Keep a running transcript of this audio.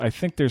I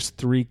think there's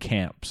 3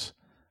 camps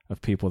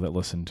of people that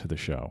listen to the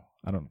show.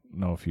 I don't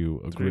know if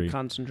you agree. 3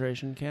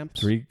 concentration camps?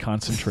 3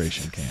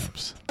 concentration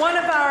camps. One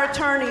of our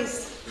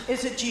attorneys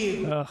is a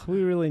Jew.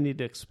 We really need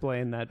to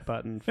explain that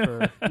button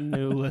for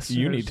new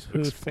listeners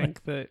who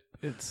think that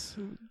it's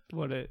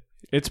what it...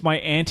 It's my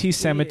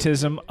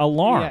anti-Semitism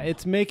alarm. Yeah,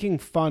 it's making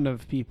fun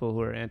of people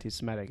who are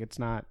anti-Semitic. It's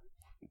not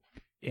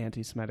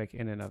anti-Semitic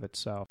in and of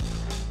itself.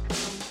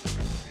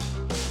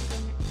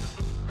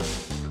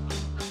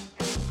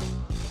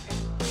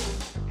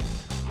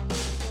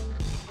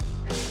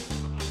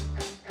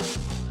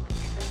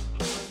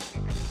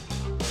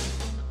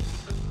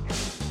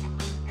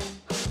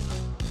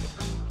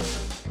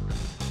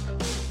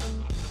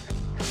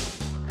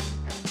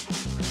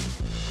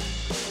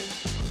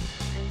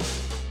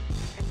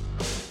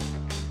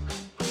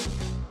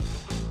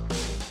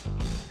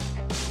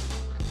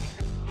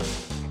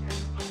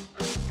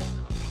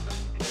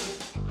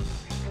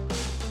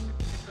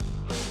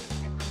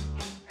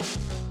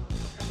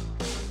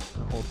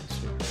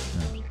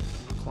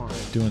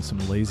 Doing some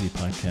lazy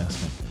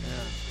podcasting.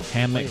 Yeah.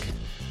 Hammock.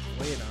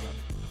 Late on it.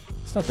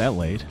 It's not that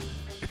late.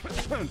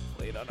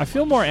 Late on I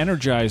feel more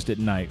energized at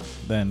night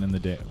than in the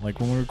day. Like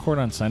when we record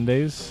on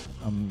Sundays,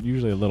 I'm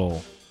usually a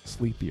little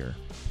sleepier.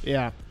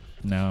 Yeah.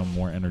 Now I'm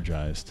more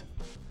energized.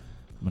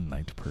 I'm a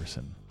night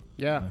person.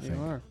 Yeah, I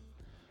you are.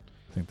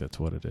 I think that's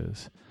what it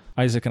is.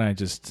 Isaac and I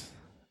just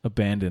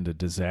abandoned a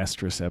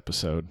disastrous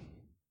episode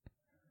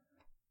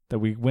that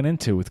we went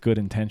into with good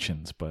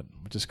intentions, but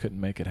we just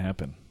couldn't make it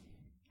happen.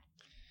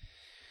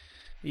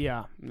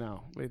 Yeah,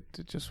 no, it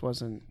just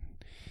wasn't.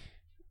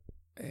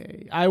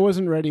 I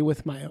wasn't ready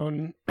with my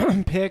own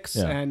picks,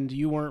 and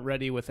you weren't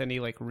ready with any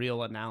like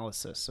real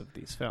analysis of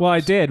these films. Well, I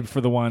did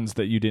for the ones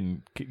that you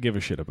didn't give a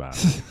shit about.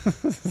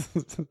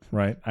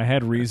 Right? I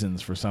had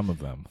reasons for some of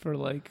them. For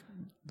like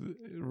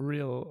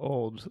real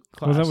old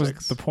classics. Well, that was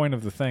the point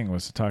of the thing,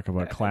 was to talk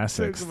about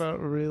classics. Talk about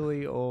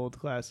really old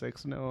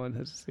classics no one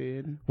has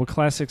seen. What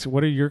classics?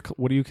 What do you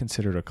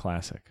consider a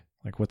classic?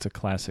 Like, what's a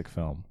classic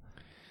film?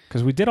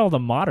 Because we did all the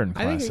modern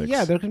classics. I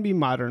think, there can be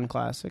modern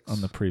classics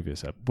on the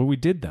previous episode, but we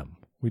did them.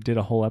 We did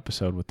a whole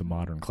episode with the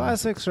modern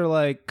classics. Are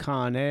like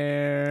Con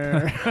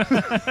Air,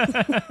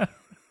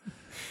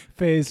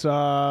 Face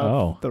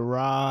Off, The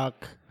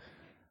Rock,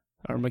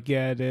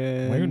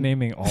 Armageddon. Why are you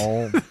naming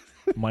all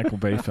Michael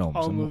Bay films?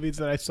 All movies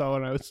that I saw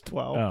when I was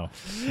 12. Oh,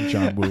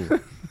 John Woo.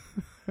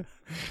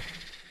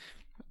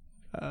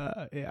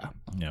 Yeah.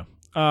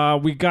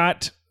 We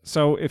got.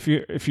 So if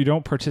you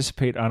don't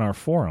participate on our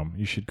forum,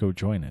 you should go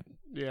join it.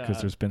 Yeah.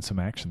 Because there's been some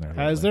action there.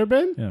 Has there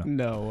been? Yeah.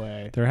 No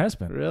way. There has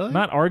been. Really?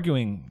 Not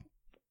arguing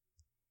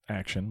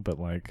action, but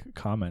like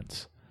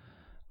comments.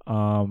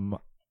 I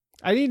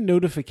need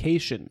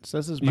notifications.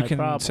 This is my problem.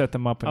 You can set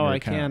them up in your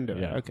account. I can do it.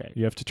 Yeah. Okay.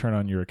 You have to turn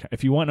on your account.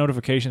 If you want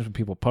notifications when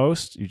people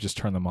post, you just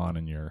turn them on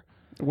in your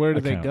Where do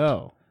account. they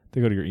go? They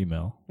go to your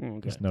email.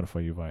 Okay. Just notify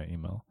you via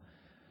email.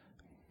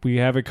 We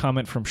have a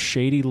comment from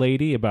Shady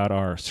Lady about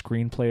our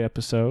screenplay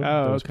episode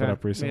that was put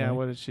up recently. Yeah,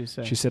 what did she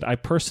say? She said, I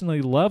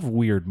personally love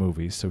weird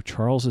movies, so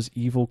Charles's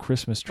Evil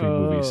Christmas Tree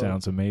movie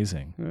sounds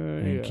amazing.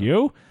 Thank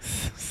you.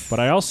 But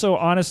I also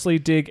honestly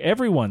dig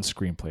everyone's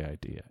screenplay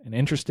idea. An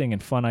interesting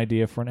and fun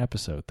idea for an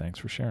episode. Thanks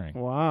for sharing.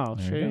 Wow,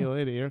 there Shady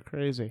Lady, you're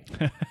crazy.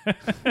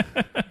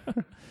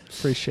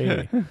 Pretty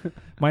shady.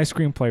 My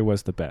screenplay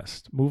was the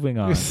best. Moving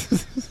on.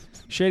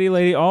 Shady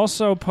Lady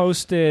also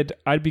posted,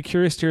 I'd be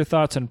curious to hear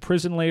thoughts on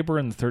prison labor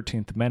and the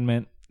 13th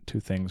Amendment, 2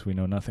 things we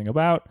know nothing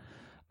about.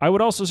 I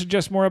would also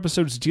suggest more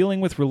episodes dealing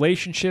with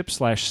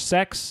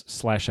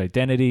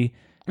relationships/sex/identity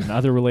and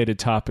other related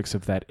topics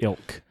of that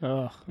ilk.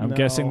 I'm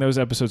guessing those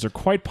episodes are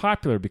quite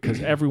popular because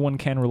everyone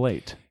can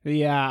relate.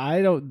 Yeah,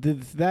 I don't...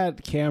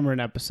 That Cameron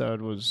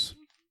episode was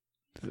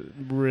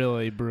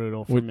really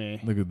brutal for me.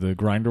 The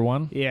Grindr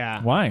one?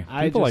 Yeah. Why?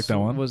 People like that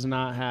one. I was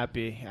not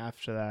happy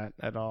after that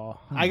at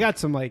all. I got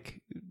some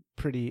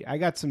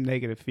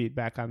negative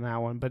feedback on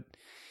that one, but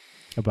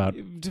about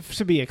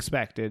to be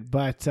expected.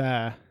 But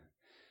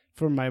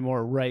from my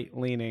more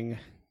right-leaning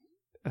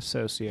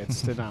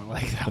associates did not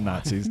like that. The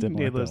Nazis didn't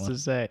like that one. Needless to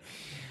say.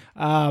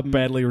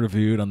 Badly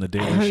reviewed on the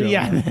Daily Show.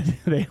 Yeah,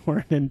 they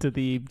weren't into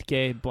the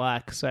gay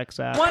black sex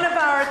act. One of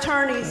our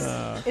attorneys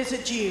is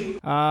a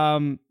Jew.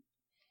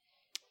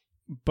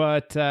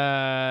 But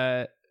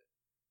no,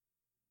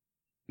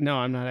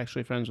 I'm not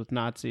actually friends with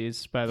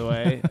Nazis, by the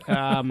way.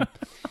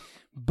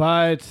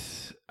 But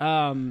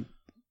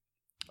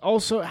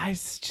also,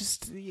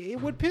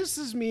 what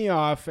pisses me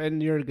off,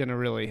 and you're gonna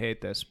really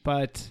hate this,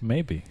 but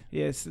maybe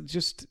yes,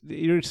 just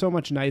you're so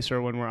much nicer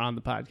when we're on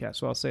the podcast.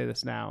 So I'll say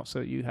this now, so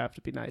you have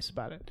to be nice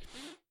about it.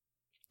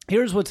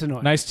 Here's what's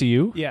annoying. Nice to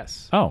you?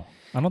 Yes. Oh,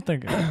 I don't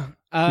think. You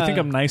think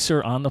I'm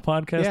nicer on the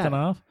podcast than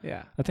off?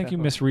 Yeah. I think you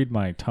misread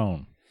my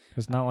tone.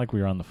 It's not like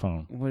we were on the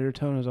phone. Well, your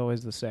tone is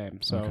always the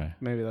same, so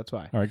maybe that's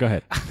why. All right, go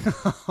ahead.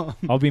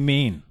 I'll be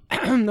mean.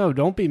 No,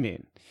 don't be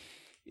mean.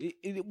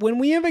 When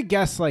we have a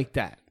guest like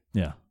that,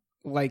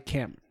 like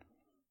Cameron,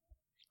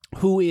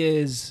 who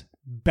is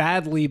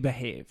badly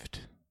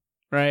behaved,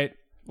 right?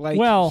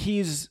 Like,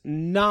 he's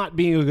not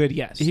being a good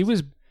guest. He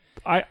was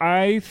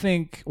I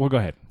think. Well, go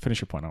ahead.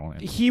 Finish your point. I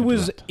won't. He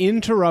was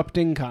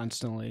interrupting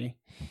constantly.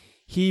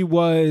 He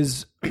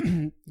was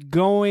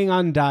going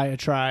on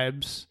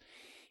diatribes.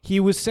 He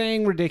was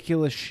saying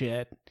ridiculous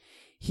shit.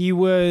 He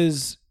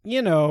was,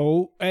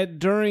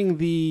 during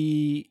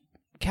the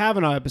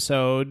Kavanaugh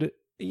episode,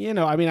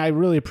 I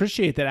really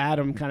appreciate that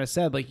Adam kind of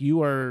said, like,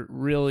 you are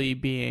really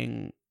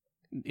being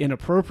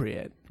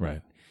inappropriate.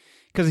 Right.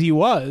 Because he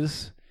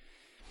was.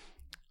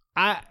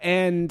 I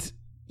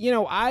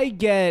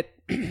get,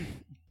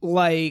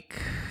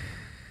 like,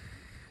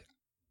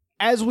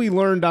 as we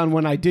learned on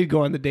when I did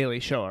go on The Daily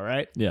Show, all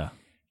right? Yeah.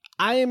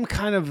 I am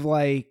kind of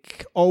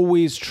like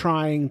always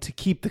trying to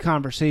keep the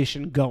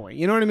conversation going.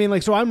 You know what I mean?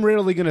 Like, so I'm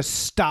rarely going to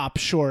stop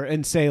short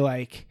and say,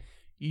 like,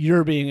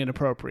 you're being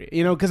inappropriate,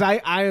 because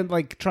I am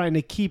like trying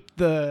to keep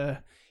the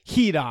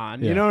heat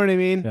on. You know what I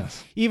mean?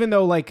 Yes. Even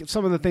though like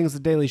some of the things the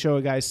Daily Show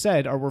guys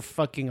said were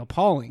fucking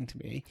appalling to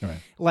me. Right.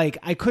 Like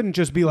I couldn't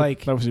just be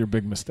like, that was your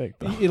big mistake,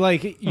 though.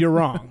 Like you're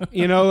wrong.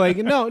 Like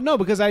no,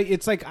 because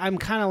it's like I'm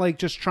kind of like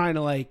just trying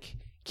to like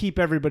keep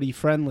everybody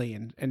friendly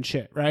and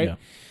shit, right? Yeah.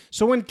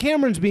 So when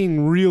Cameron's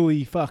being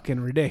really fucking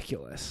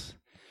ridiculous,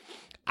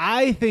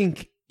 I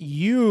think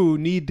you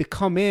need to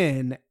come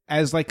in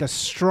as like a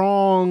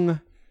strong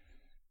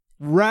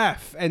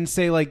ref and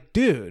say like,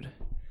 dude,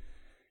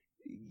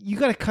 you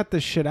got to cut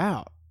this shit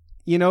out.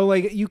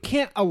 Like you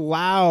can't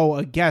allow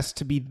a guest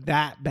to be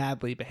that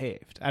badly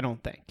behaved, I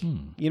don't think.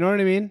 You know what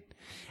I mean?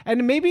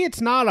 And maybe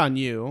it's not on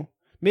you.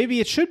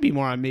 Maybe it should be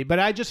more on me, but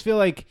I just feel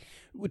like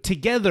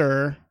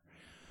together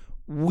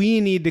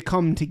we need to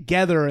come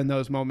together in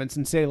those moments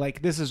and say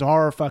like, this is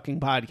our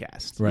fucking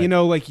podcast. Right.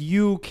 Like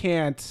you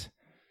can't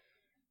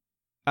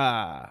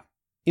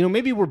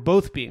maybe we're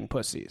both being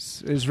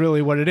pussies is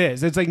really what it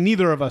is. It's like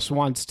neither of us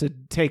wants to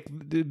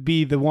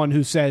be the one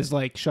who says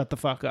like, shut the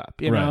fuck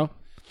up, you know?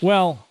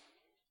 Well,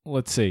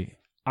 let's see.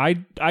 I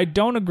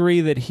don't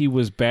agree that he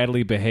was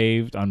badly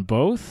behaved on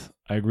both.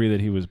 I agree that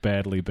he was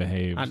badly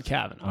behaved on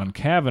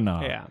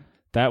Kavanaugh. Yeah.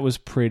 That was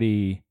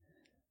pretty,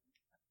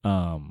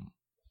 that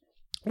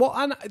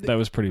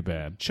was pretty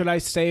bad. Should I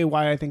say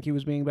why I think he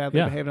was being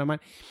badly behaved on mine?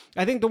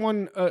 I think the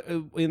one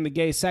in the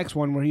gay sex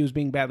one where he was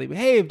being badly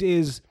behaved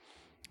is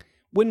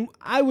when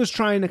I was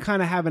trying to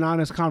kind of have an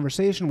honest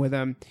conversation with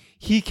him,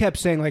 he kept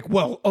saying like,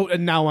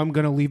 and now I'm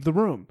going to leave the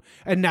room.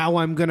 And now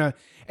I'm going to,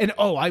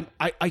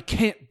 I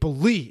can't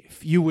believe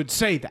you would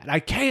say that.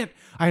 I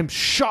am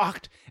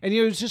shocked. And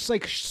it was just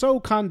like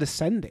so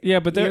condescending. Yeah,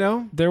 but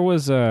there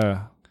was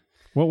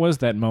what was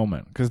that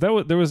moment? Because there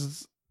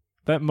was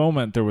that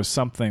moment, there was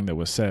something that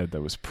was said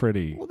that was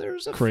pretty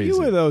there's a crazy.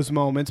 Few of those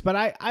moments, but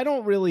I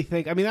don't really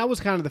think, that was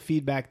kind of the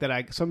feedback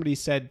that somebody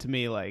said to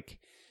me, like,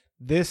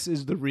 this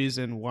is the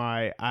reason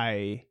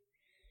why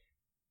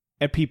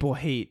people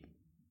hate,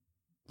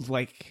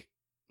 like,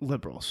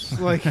 liberals.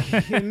 Like,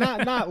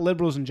 not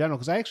liberals in general,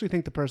 because I actually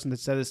think the person that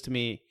said this to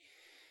me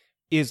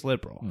is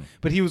liberal.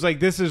 But he was like,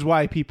 this is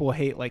why people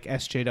hate, like,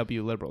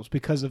 SJW liberals,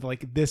 because of,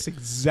 like, this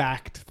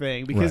exact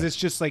thing. Because it's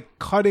just, like,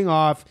 cutting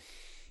off.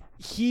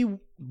 He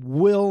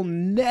will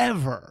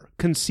never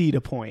concede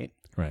a point.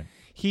 Right.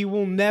 He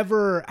will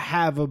never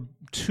have a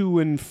to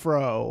and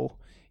fro.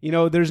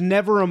 There's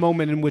never a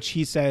moment in which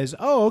he says,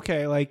 oh,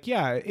 okay, like,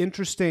 yeah,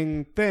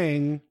 interesting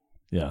thing.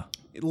 Yeah.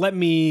 Let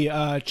me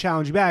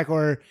challenge you back.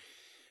 Or,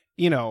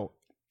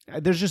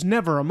 there's just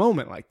never a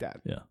moment like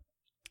that. Yeah.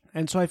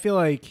 And so I feel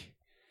like,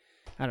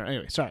 I don't know.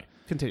 Anyway, sorry.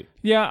 Continue.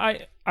 Yeah,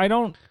 I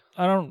don't,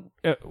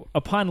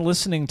 upon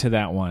listening to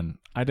that one,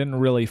 I didn't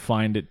really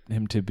find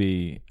him to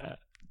be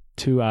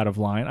too out of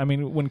line. I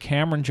mean, when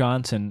Cameron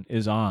Johnson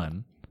is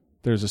on,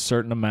 there's a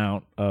certain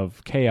amount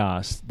of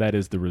chaos that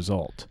is the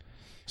result.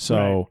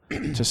 So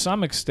to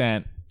some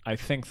extent, I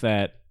think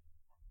that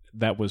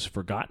was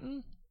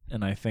forgotten.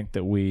 And I think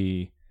that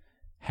we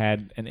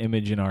had an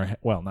image in our head.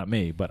 Well, not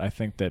me, but I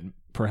think that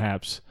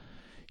perhaps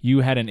you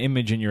had an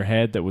image in your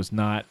head that was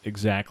not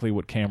exactly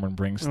what Cameron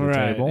brings to the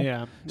table.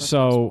 Yeah. So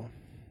possible.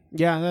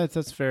 Yeah,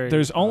 that's very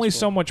there's possible. only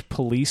so much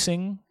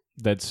policing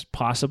that's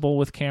possible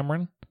with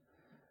Cameron.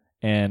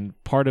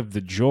 And part of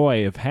the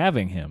joy of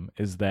having him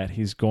is that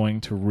he's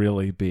going to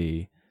really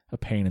be a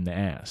pain in the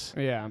ass.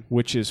 Yeah.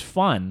 Which is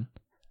fun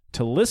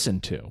to listen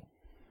to.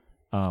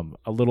 A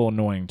little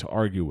annoying to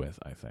argue with,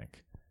 I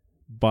think.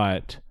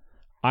 But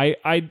I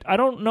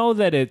don't know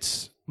that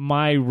it's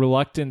my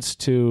reluctance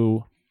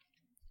to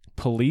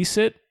police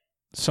it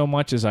so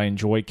much as I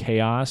enjoy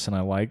chaos and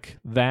I like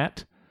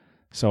that.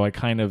 So I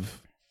kind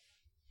of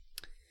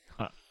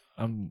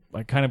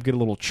get a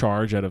little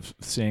charge out of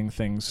seeing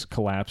things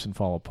collapse and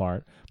fall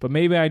apart. But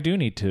maybe I do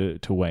need to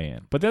weigh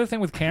in. But the other thing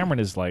with Cameron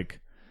is like,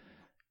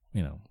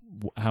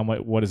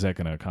 what is that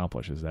going to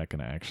accomplish? Is that going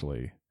to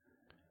actually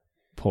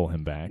pull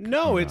him back?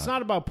 No, it's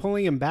not about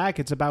pulling him back.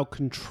 It's about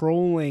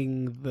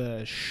controlling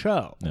the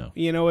show. No.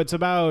 It's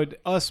about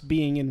us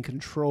being in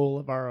control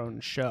of our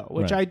own show,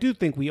 which I do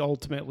think we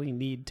ultimately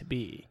need to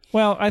be.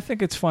 Well, I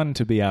think it's fun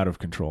to be out of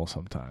control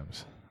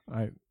sometimes.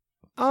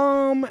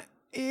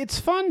 It's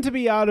fun to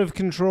be out of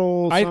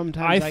control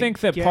sometimes. I think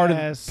that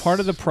part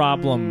of the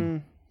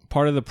problem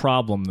part of the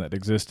problem that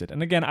existed.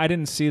 And again, I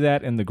didn't see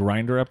that in the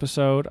Grindr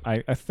episode.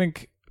 I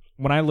think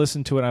when I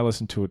listened to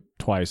it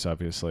twice,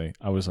 obviously.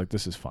 I was like,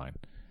 this is fine.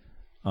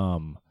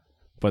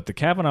 But the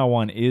Kavanaugh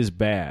one is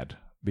bad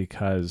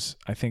because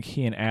I think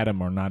he and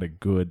Adam are not a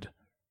good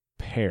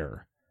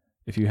pair.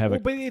 If you have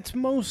but it's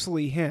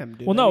mostly him,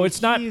 dude. Well, no, I mean,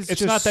 it's not. he's It's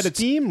just not that it's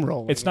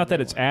steamrolling. It's not that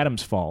it's everyone.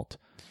 Adam's fault,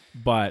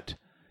 but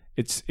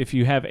it's if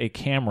you have a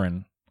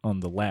Cameron on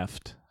the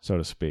left, so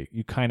to speak,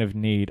 you kind of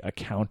need a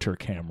counter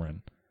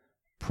Cameron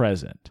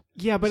present.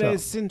 Yeah, but So-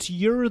 since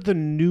you're the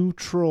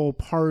neutral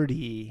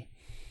party,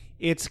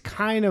 it's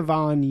kind of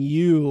on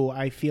you,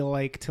 I feel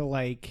like, to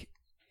like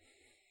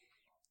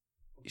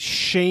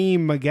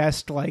shame a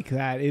guest like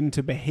that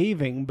into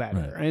behaving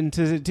better. Right. And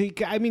to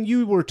I mean,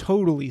 you were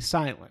totally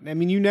silent. I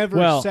mean, you never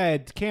Well-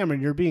 said,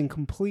 Cameron, you're being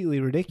completely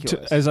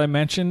ridiculous. As I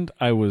mentioned,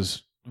 I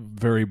was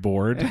very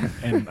bored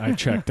and I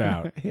checked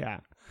out,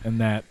 Yeah. and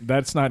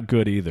that's not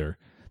good either.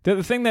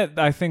 The thing that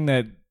I think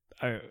that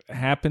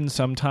happens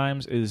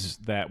sometimes is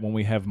that when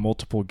we have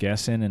multiple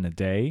guests in a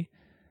day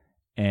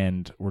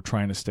and we're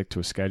trying to stick to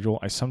a schedule,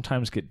 I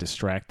sometimes get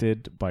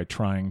distracted by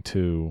trying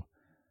to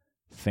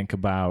think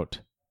about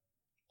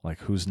like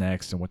who's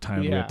next and what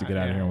time we have to get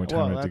out of here and what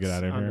time we have to get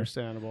out of here.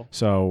 Understandable.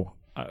 So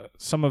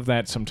some of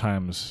that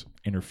sometimes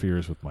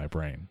interferes with my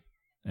brain.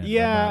 And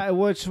Yeah,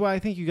 which I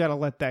think you got to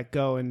let that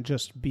go and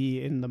just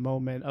be in the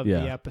moment of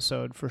Yeah. the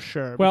episode for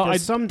sure. Well,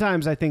 Because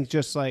sometimes I think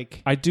just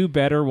like I do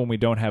better when we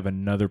don't have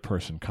another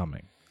person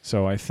coming.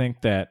 So I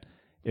think that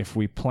if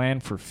we plan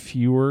for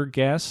fewer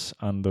guests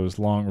on those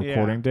long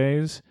recording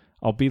days,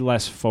 I'll be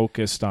less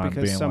focused on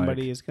because being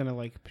somebody like, is going to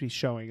like be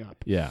showing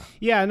up. yeah,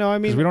 Yeah, no, I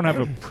mean because we don't have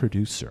a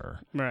producer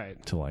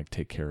right. to like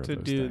take care of To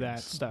those do things. that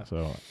stuff.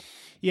 So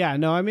Yeah,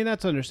 no, I mean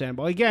that's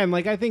understandable. Again,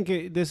 like I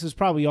think this is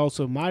probably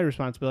also my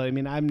responsibility. I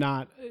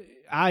mean,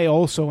 I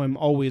also am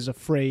always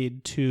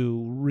afraid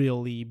to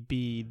really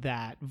be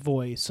that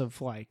voice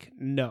of like,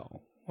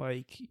 no,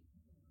 like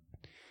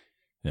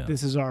Yeah.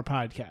 this is our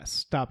podcast.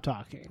 Stop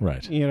talking.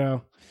 Right. You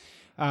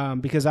know,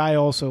 because I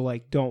also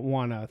like don't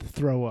want to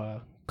throw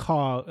a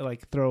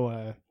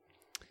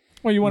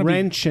well, you want to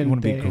wrench in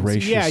be things.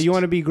 gracious. Yeah, you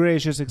want to be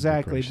gracious,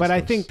 exactly. gracious But I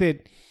to think us.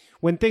 that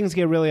when things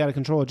get really out of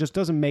control, it just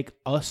doesn't make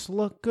us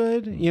look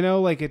good. You know,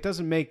 like it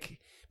doesn't make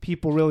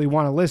people really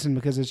want to listen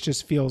because it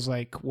just feels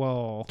like,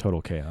 well,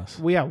 total chaos.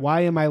 yeah,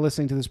 why am I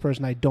listening to this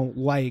person I don't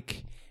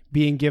like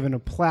being given a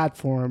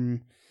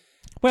platform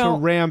Well,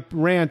 to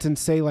rant and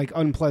say like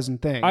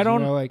unpleasant things? I don't.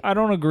 You know, like, I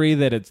don't agree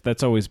that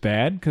that's always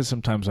bad because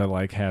sometimes I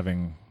like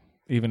having,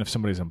 even if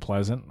somebody's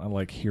unpleasant, I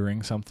like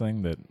hearing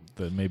something that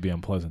may be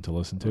unpleasant to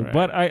listen to. Right.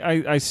 But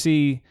I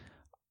see,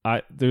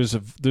 there's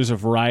a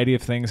variety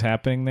of things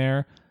happening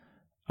there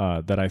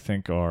that I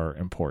think are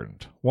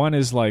important. One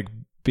is like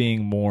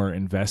being more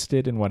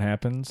invested in what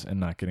happens and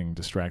not getting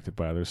distracted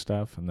by other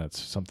stuff, and that's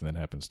something that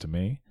happens to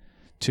me.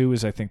 Two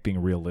is I think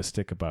being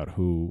realistic about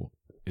who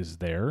is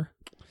there.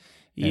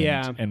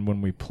 yeah, And when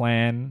we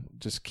plan,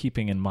 just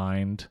keeping in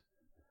mind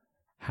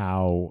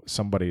how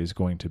somebody is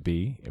going to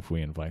be if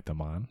we invite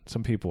them on.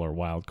 Some people are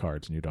wild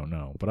cards and you don't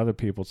know. But other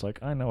people, it's like,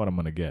 I know what I'm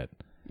going to get.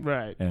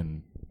 right.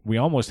 And we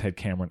almost had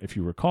Cameron, if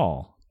you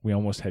recall, we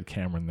almost had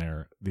Cameron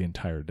there the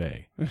entire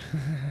day.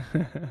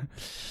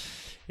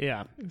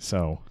 Yeah.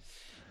 So,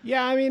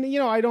 Yeah, I mean, you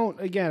know, I don't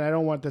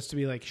want this to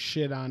be like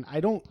shit on. I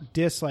don't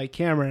dislike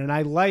Cameron, and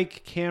I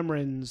like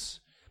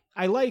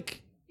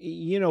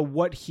you know,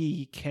 what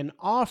he can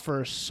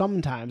offer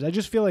sometimes. I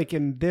just feel like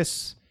in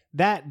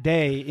that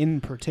day in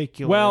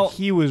particular, Well-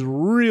 he was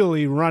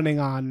really running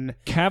on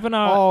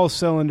Kavanaugh, all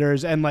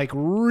cylinders and like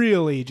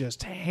really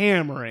just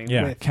hammering.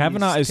 yeah, with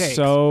Kavanaugh these is takes.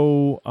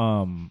 so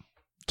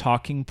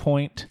talking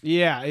point.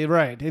 Yeah,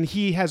 right, and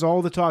he has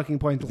all the talking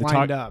points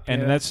lined up,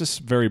 and yeah. that's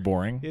just very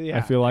boring. Yeah,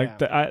 I feel like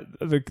yeah.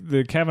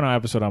 the Kavanaugh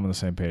episode, I'm on the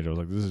same page. I was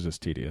like, this is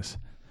just tedious.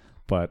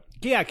 But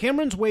Yeah,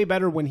 Cameron's way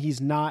better when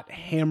he's not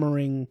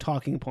hammering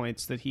talking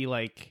points that he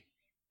like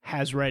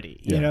has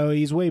ready. Yeah. You know,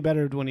 he's way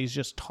better when he's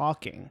just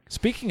talking.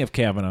 speaking of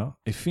Kavanaugh,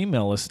 a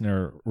female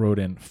listener wrote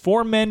in,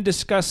 4 men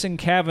discussing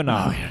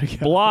Kavanaugh. Oh,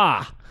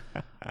 Blah.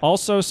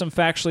 Also, some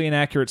factually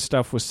inaccurate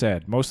stuff was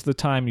said. Most of the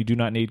time, you do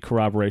not need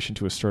corroboration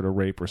to assert a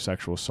rape or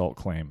sexual assault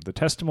claim. The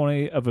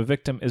testimony of a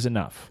victim is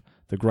enough.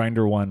 The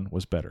Grindr one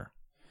was better.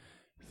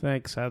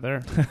 Thanks,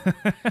 Heather.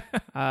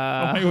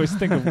 I always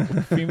think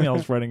of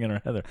females writing in her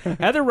Heather.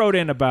 Heather wrote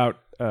in about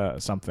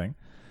something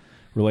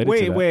related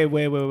to that.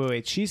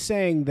 Wait. She's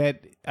saying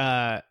that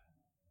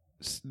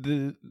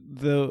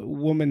the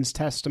woman's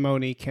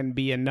testimony can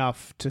be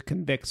enough to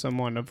convict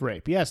someone of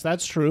rape. Yes,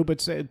 that's true,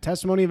 but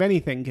testimony of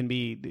anything can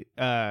be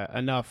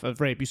enough of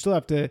rape. You still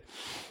have to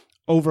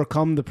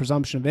overcome the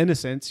presumption of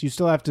innocence. You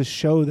still have to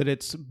show that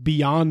it's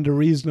beyond a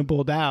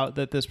reasonable doubt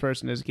that this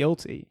person is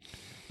guilty.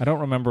 I don't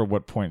remember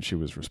what point she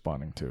was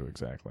responding to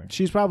exactly.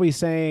 She's probably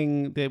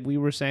saying that we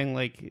were saying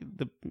like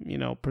the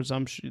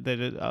presumption that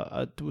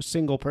a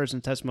single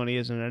person's testimony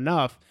isn't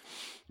enough,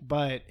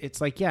 but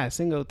it's like, yeah,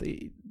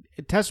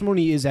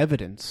 testimony is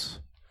evidence.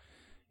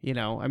 You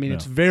know, I mean, No.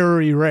 it's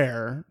very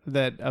rare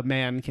that a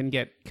man can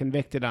get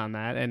convicted on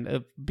that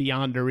and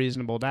beyond a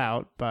reasonable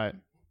doubt, but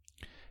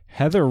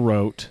Heather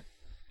wrote,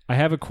 I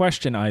have a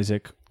question,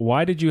 Isaac.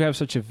 Why did you have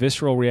such a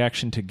visceral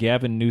reaction to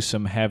Gavin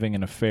Newsom having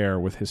an affair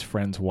with his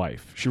friend's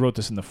wife? She wrote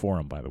this in the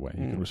forum, by the way.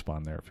 You can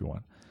respond there if you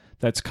want.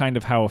 That's kind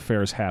of how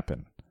affairs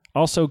happen.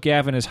 Also,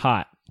 Gavin is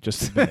hot.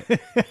 Just admit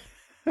it.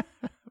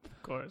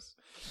 of course.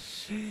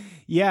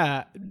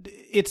 Yeah,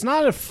 it's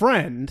not a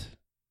friend,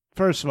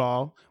 first of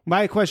all.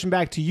 My question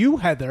back to you,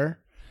 Heather,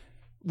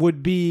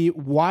 would be,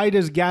 why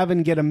does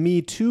Gavin get a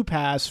Me Too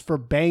pass for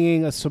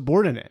banging a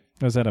subordinate?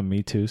 Was that a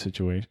Me Too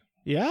situation?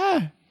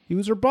 Yeah, he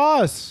was her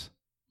boss.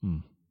 Hmm.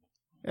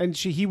 And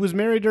he was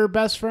married to her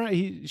best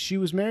friend. She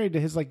was married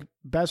to his like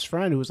best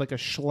friend who was like a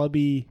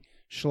schlubby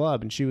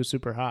schlub, and she was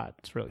super hot.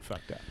 It's really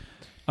fucked up.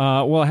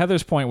 Well,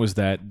 Heather's point was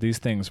that these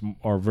things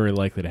are very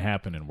likely to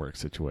happen in work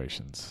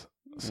situations.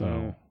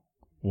 So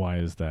why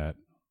is that?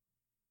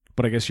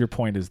 But I guess your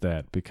point is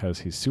that because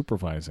he's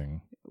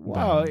supervising.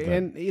 Well, then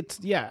and it's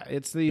the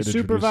it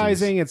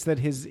supervising. It's that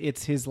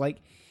it's his like,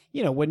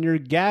 you know, when you're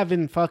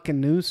Gavin fucking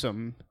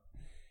Newsom,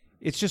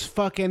 it's just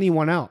fuck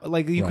anyone else.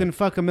 Like you can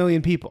fuck a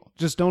million people,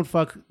 just don't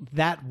fuck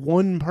that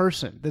one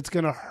person that's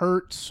gonna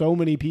hurt so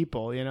many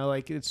people. You know,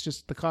 like it's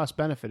just the cost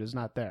benefit is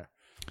not there.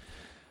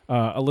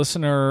 A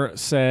listener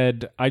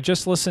said, I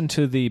just listened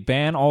to the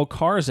Ban All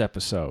Cars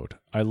episode.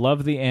 I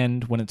love the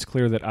end when it's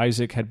clear that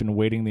Isaac had been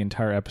waiting the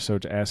entire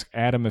episode to ask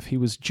Adam if he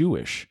was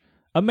Jewish.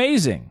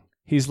 Amazing.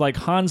 He's like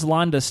Hans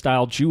Landa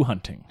style Jew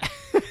hunting.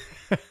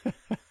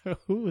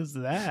 Who is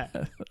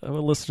that? A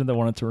listener that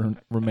wanted to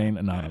remain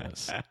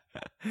anonymous.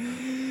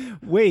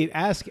 Wait,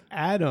 ask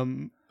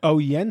Adam. Oh,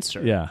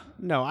 Yenser. Yeah.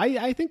 No,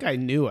 I think I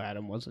knew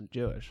Adam wasn't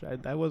Jewish.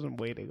 I wasn't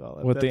waiting all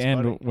that. Well, at the That's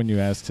end, funny. when you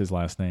asked his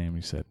last name,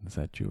 you said, is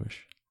that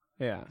Jewish?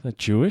 Yeah. Is that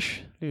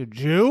Jewish? You a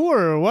Jew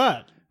or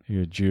what?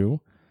 You're a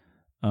Jew.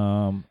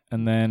 And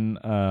then,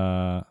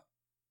 yeah,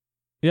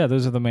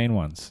 those are the main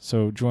ones.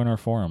 So join our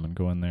forum and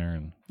go in there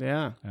and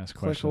Yeah. ask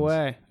Click questions.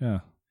 away. Yeah.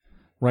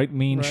 Write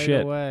mean Right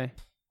shit. away.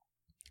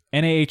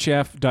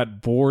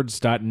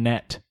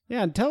 NAHF.boards.net.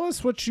 Yeah, and tell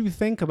us what you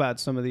think about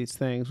some of these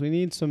things. We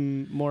need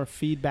some more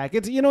feedback.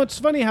 It's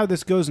funny how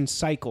this goes in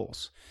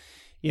cycles.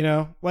 You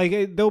know,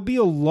 like there'll be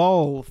a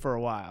lull for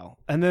a while,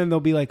 and then there'll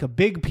be like a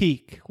big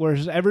peak where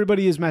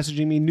everybody is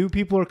messaging me. New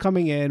people are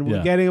coming in. We're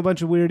Yeah. getting a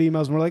bunch of weird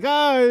emails, and we're like,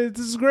 this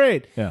is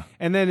great. Yeah.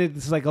 And then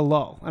it's like a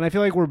lull, and I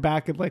feel like we're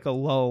back at like a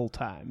lull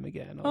time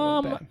again.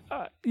 A little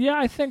bit. Yeah,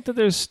 I think that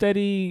there's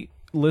steady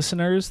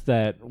listeners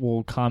that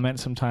will comment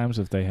sometimes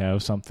if they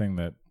have something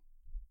that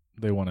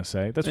they want to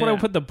say. That's what I Yeah.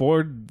 put the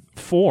board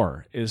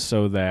for, is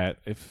so that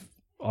if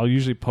I'll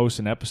usually post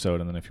an episode,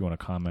 and then if you want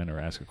to comment or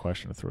ask a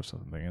question or throw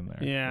something in there,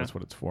 Yeah. that's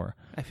what it's for.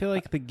 I feel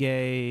like the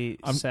gay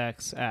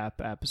sex app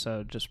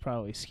episode just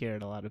probably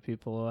scared a lot of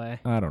people away.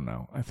 I don't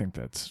know. I think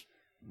that's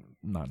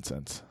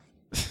nonsense.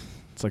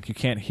 It's like you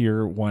can't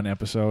hear one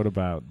episode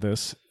about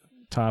this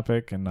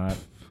topic and not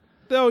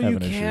No, have you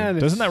an issue. can.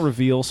 Doesn't that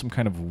reveal some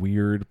kind of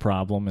weird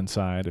problem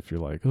inside if you're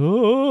like,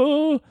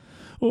 oh,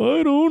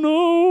 I don't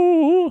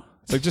know?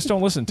 It's like, just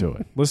don't listen to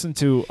it. Listen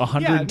to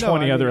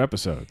 120 other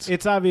episodes.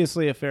 It's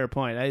obviously a fair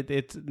point.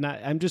 It's not.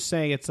 I'm just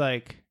saying it's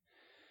like,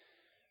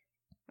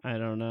 I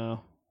don't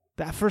know.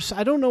 That first,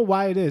 I don't know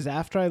why it is.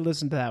 After I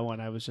listened to that one,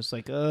 I was just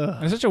like, ugh.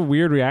 And it's such a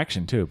weird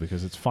reaction too,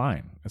 because it's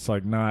fine. It's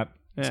like not.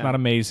 It's Yeah. not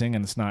amazing,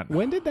 and it's not.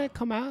 When did that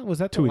come out? Was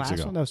that the 2 weeks last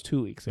ago. one? That was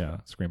 2 weeks ago. Yeah,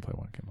 screenplay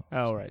one came out.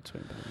 Oh, right.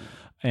 Sweet.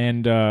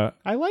 And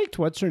I liked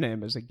what's her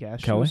name as a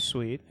guest. Kelly? She was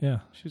sweet. yeah,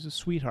 She's a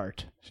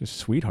sweetheart. she's a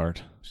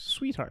sweetheart. She's a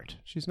sweetheart.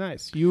 She's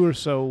nice. You were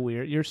so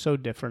weird. You're so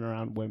different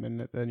around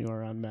women than you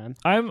are around men.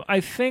 I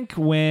think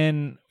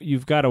when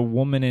you've got a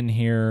woman in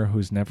here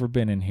who's never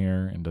been in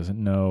here and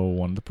doesn't know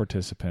one of the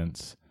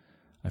participants,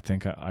 I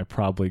think I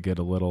probably get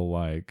a little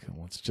like,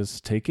 let's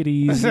just take it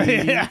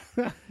easy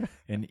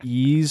and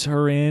ease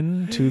her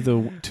in to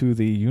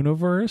the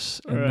universe,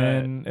 and Right.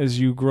 then as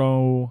you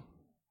grow,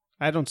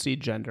 I don't see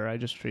gender. I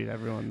just treat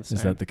everyone the same.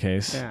 is that the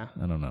case? Yeah.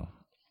 I don't know.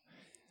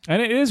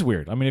 And it is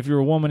weird. I mean, if you're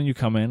a woman and you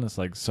come in, it's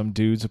like some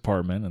dude's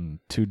apartment and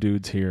two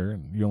dudes here,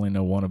 and you only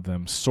know one of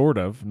them, sort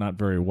of, not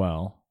very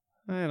well.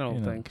 I don't You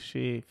know. think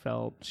she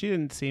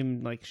didn't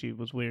seem like she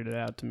was weirded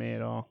out to me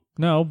at all.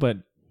 No, but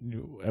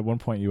at one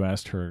point you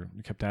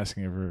kept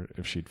asking her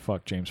if she'd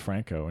fuck James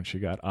Franco, and she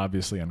got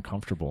obviously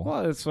uncomfortable.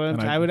 Well, that's what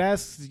And I would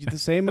ask the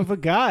same of a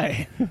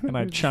guy. And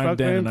I Fuck chimed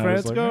in, Wayne and I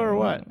was like, Francisco or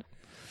what?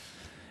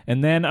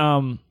 And then,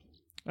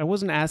 I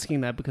wasn't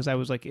asking that because I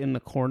was like in the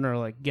corner,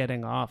 like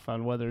getting off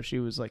on whether she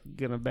was like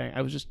gonna bang.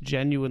 I was just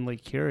genuinely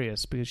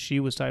curious because she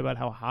was talking about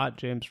how hot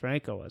James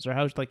Franco was or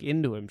how like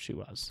into him she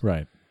was.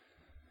 right.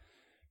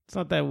 It's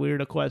not that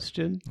weird a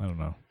question. I don't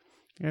know.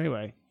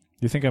 Anyway,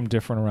 You think I'm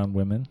different around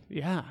women?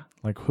 yeah,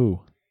 Like who?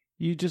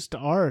 you just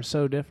are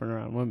so different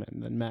around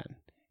women than men.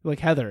 Like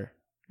Heather,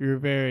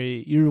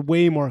 you're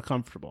way more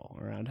comfortable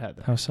around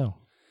Heather. How so?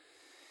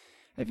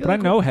 I feel But I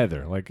like know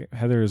Heather. Like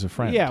Heather is a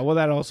friend. Yeah, well,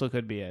 that also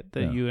could be it.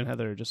 That Yeah. you and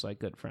Heather are just like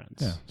good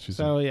friends. Yeah, she's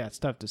so yeah, it's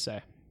tough to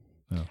say.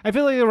 I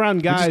feel like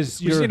around guys,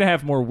 we just need to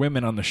have more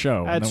women on the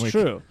show. That's and then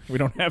true. We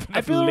don't have enough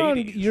I feel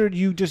ladies.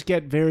 you just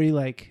get very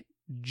like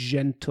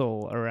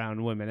gentle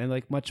around women and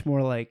like much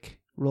more like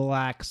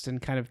relaxed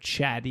and kind of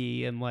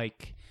chatty and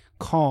like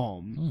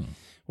calm.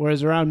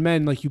 Whereas around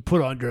men, like you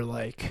put on your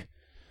like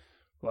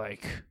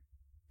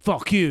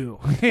fuck you.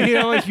 You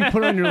know, like you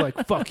put on your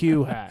like fuck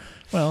you hat.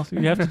 Well,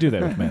 you have to do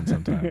that with men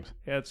sometimes.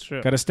 Yeah, that's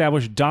true. Got to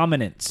establish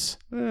dominance.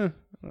 I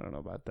don't know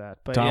about that,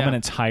 but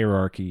Dominance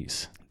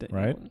hierarchies,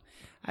 right?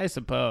 I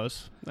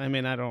suppose. I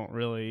mean, I don't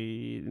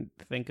really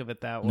think of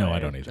it that way. No, I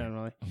don't either.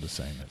 Generally. I'm just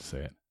saying that to say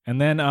it. And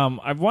then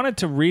I wanted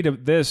to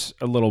read this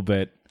a little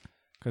bit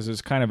because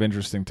it's kind of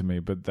interesting to me.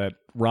 But that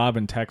Rob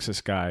in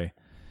Texas guy,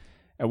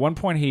 at one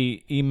point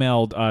he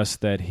emailed us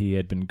that he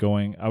had been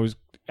going. I was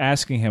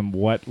asking him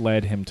what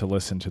led him to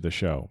listen to the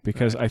show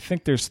because I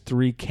think there's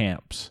 3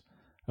 camps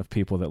of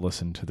people that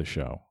listen to the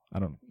show. I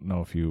don't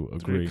know if you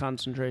agree. 3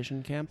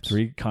 concentration camps.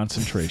 3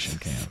 concentration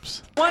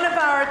camps. One of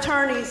our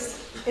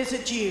attorneys is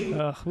a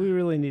Jew. We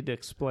really need to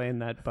explain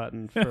that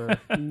button for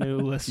new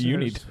listeners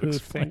need to who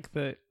explain. think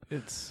that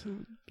it's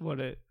what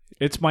it.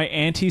 It's my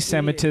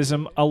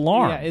anti-Semitism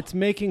alarm. Yeah, it's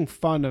making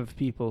fun of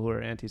people who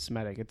are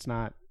anti-Semitic. It's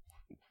not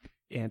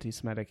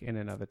anti-Semitic in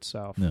and of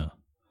itself. No.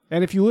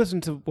 And if you listen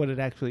to what it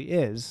actually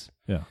is,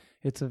 Yeah.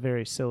 it's a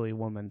very silly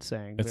woman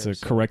saying. It's very a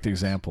silly correct things.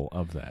 example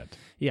of that.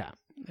 Yeah.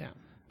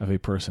 Of a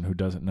person who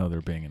doesn't know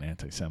they're being an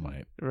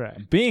anti-Semite.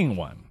 Right. Being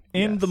one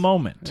in Yes. the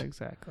moment.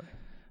 Exactly.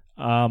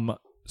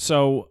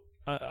 So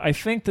I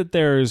think that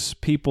there's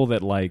people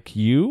that like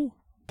you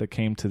that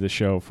came to the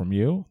show from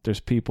you. There's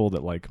people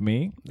that like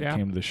me that Yeah.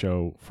 came to the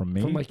show from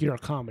me. From like your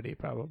comedy,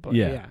 probably.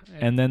 yeah.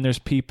 And then there's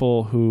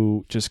people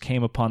who just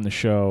came upon the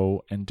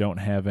show and don't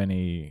have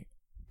any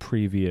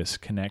previous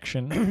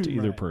connection to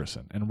either Right.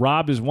 person. And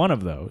Rob is one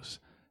of those.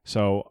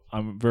 So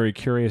I'm very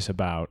curious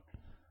about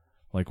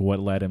like what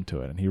led him to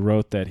it. And he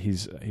wrote that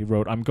he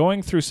wrote, I'm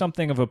going through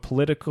something of a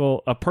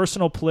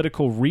personal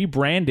political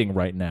rebranding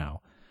right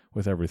now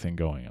with everything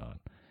going on.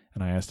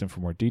 And I asked him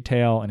for more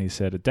detail, and he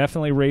said, it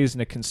definitely raised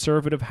in a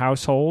conservative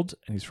household,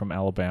 and he's from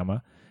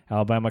Alabama.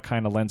 Alabama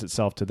kind of lends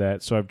itself to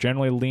that. So I've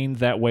generally leaned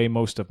that way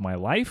most of my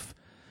life,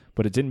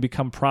 but it didn't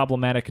become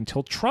problematic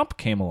until Trump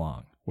came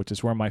along, which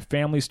is where my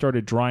family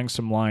started drawing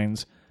some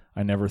lines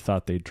I never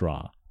thought they'd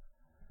draw.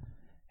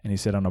 And he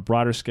said, on a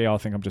broader scale, I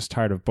think I'm just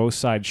tired of both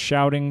sides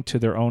shouting to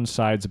their own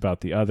sides about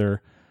the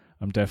other.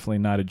 I'm definitely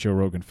not a Joe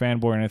Rogan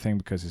fanboy or anything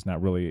because he's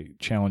not really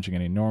challenging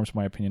any norms, in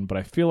my opinion. But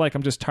I feel like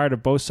I'm just tired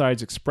of both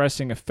sides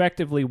expressing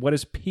effectively what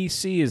is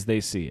PC as they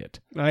see it.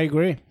 I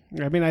agree.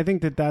 I mean, I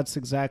think that that's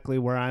exactly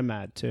where I'm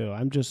at, too.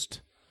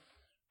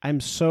 I'm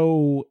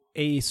so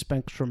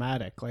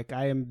aspectromatic. Like,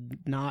 I am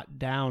not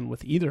down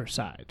with either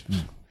side,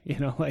 you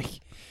know, like,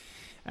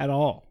 at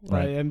all.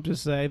 Right.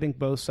 I think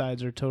both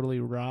sides are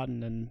totally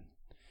rotten, and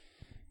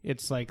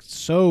it's like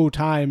so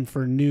time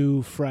for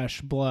new,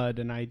 fresh blood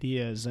and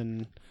ideas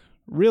and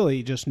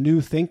really just new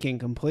thinking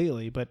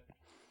completely. But,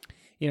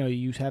 you know,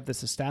 you have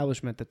this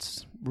establishment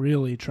that's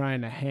really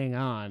trying to hang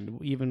on,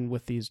 even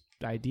with these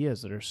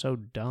ideas that are so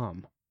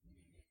dumb.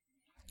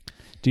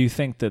 Do you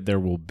think that there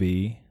will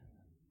be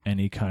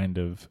any kind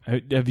of...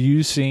 Have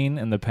you seen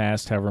in the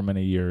past however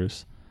many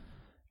years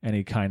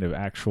any kind of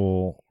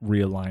actual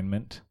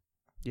realignment?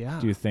 Yeah.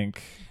 Do you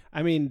think...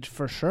 I mean,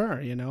 for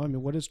sure, you know. I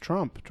mean, what is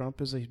Trump? Trump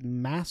is a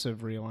massive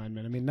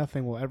realignment. I mean,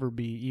 nothing will ever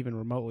be even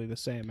remotely the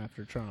same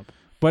after Trump.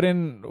 But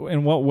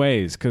in what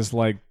ways? Because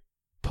like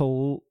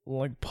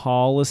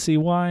policy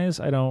wise,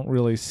 I don't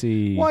really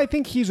see. Well, I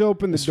think he's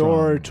opened the strong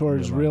door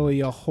towards realignment. really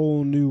a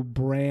whole new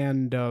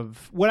brand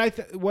of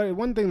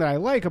one thing that I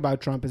like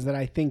about Trump is that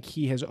I think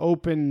he has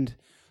opened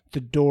the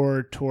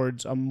door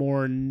towards a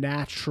more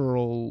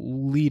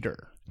natural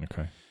leader,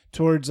 Okay.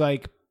 towards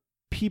like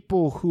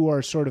people who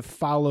are sort of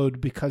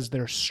followed because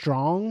they're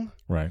strong,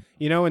 Right.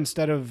 you know,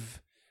 instead of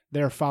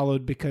they're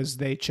followed because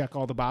they check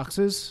all the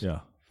boxes. Yeah.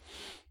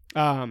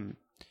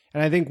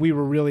 And I think we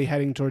were really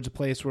heading towards a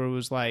place where it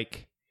was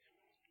like,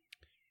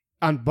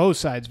 on both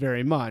sides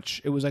very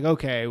much, it was like,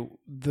 okay,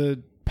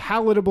 the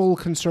palatable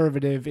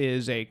conservative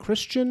is a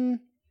Christian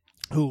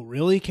who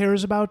really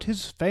cares about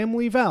his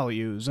family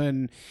values,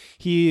 and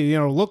he, you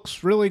know,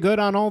 looks really good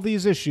on all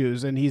these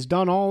issues, and he's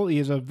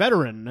a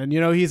veteran, and, you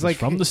know, he's like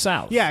from the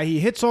South. Yeah, he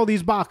hits all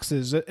these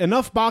boxes,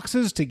 enough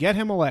boxes to get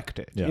him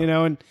elected, Yeah. you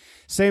know, and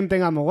same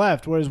thing on the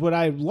left. Whereas what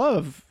I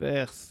love,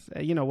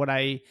 you know, what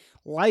I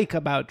like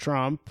about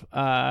Trump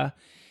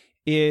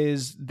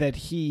is that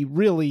he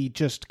really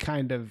just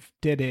kind of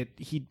did it.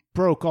 He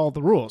broke all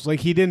the rules.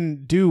 Like he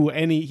didn't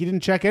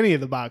check any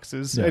of the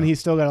boxes, Yeah. and he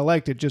still got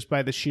elected just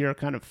by the sheer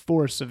kind of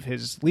force of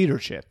his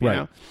leadership, you Right.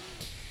 know?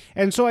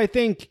 And so I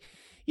think,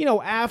 you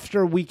know,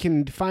 after we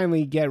can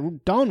finally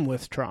get done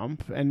with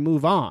Trump and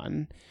move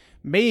on,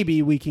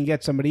 maybe we can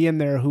get somebody in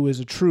there who is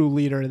a true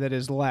leader that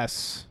is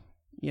less,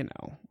 you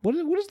know, what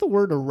does the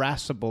word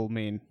irascible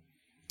mean?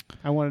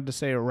 I wanted to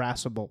say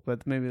irascible,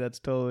 but maybe that's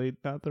totally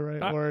not the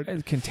right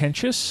word.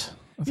 Contentious?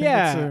 I think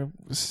that's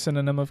a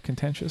synonym of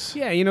contentious.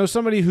 Yeah,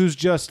 somebody who's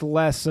just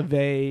less of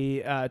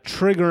a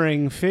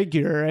triggering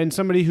figure and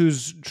somebody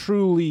who's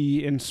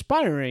truly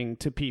inspiring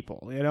to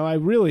people. I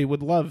really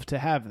would love to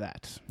have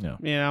that.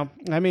 Yeah.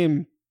 I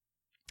mean,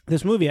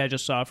 this movie I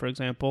just saw, for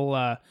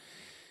example,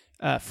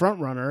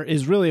 Frontrunner,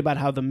 is really about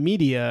how the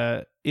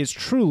media is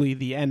truly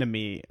the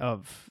enemy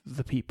of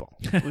the people.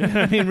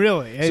 I mean,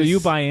 really. So you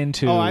buy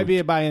into I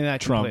buy into that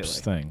Trump's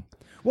completely. thing.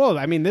 Well,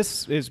 I mean,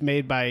 this is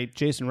made by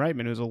Jason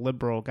Reitman, who's a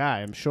liberal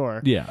guy, I'm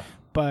sure. Yeah.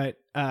 But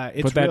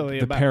it's but really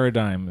the about...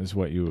 paradigm is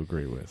what you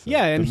agree with.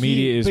 Yeah, and the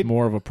media is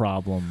more of a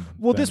problem.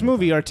 Well, this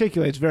movie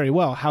articulates very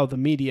well how the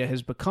media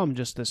has become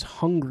just this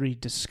hungry,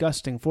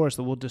 disgusting force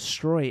that will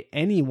destroy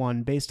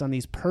anyone based on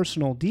these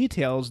personal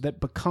details that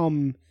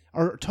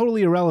are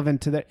totally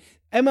irrelevant to that.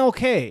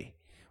 MLK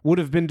would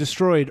have been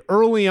destroyed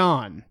early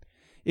on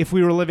if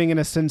we were living in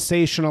a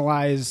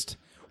sensationalized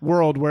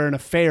world where an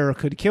affair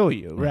could kill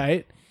you,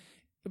 right?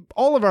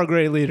 All of our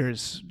great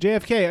leaders,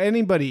 JFK,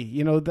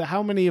 anybody,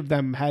 how many of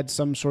them had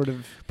some sort of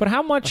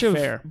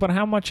affair? But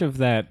how much of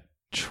that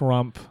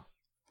Trump?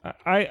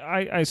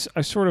 I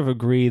sort of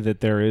agree that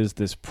there is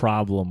this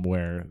problem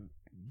where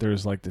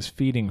there's like this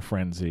feeding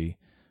frenzy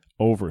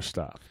over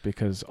stuff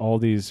because all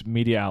these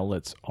media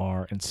outlets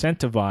are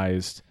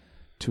incentivized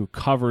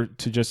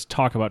to just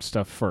talk about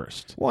stuff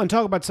first. Well, and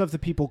talk about stuff that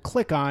people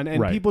click on,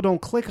 and Right. people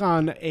don't click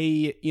on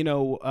a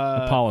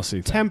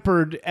policy thing.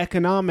 tempered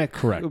economic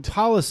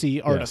policy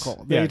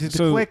article. They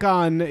click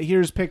on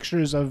here's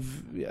pictures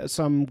of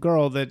some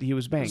girl that he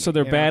was banging. So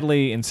they're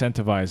badly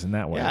incentivized in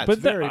that way. Yeah, it's but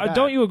very bad.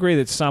 don't you agree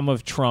that some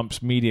of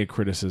Trump's media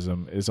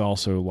criticism is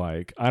also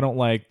like, I don't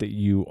like that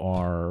you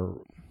are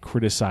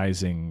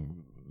criticizing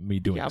me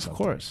doing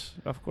something.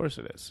 Of course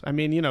it is. I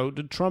mean,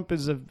 Trump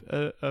is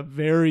a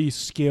very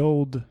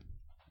skilled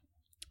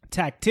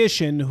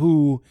tactician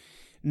who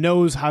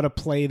knows how to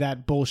play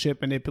that bullshit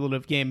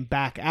manipulative game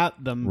back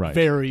at them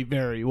very,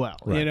 very well.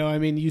 Right. I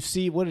mean, you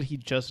see, what did he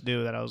just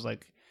do that I was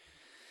like,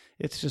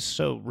 it's just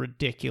so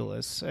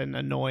ridiculous and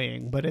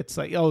annoying, but it's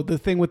like, the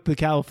thing with the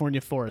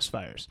California forest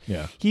fires.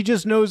 Yeah. He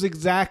just knows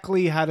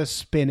exactly how to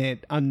spin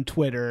it on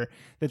Twitter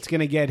that's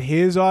going to get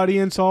his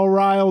audience all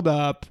riled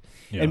up.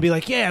 Yeah. And be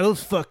like, yeah,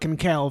 those fucking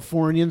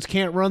Californians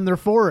can't run their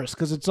forest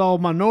because it's all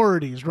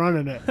minorities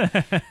running it,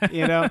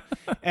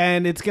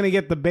 And it's going to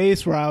get the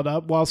base riled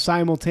up while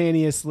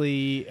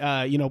simultaneously,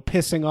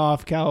 pissing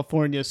off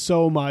California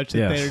so much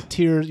that they're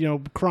tears,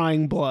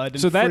 crying blood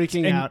and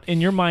freaking out.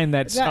 In your mind,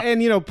 that's...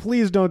 And,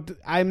 please don't...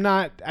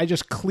 I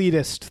just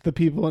cleatist the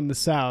people in the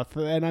South,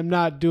 and I'm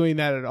not doing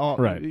that at all.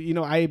 Right.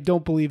 I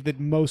don't believe that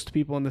most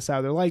people in the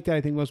South are like that.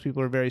 I think most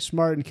people are very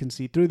smart and can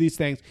see through these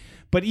things.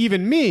 But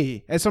even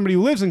me, as somebody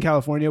who lives in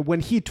California, when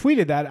he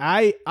tweeted that,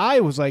 I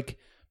was like,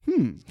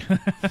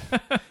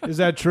 is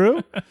that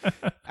true?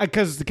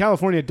 Because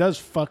California does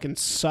fucking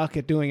suck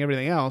at doing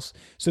everything else.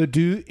 So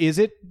is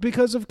it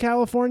because of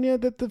California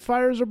that the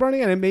fires are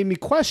burning? And it made me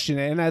question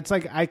it. And it's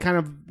like, I kind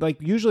of like,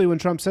 usually when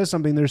Trump says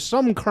something, there's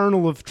some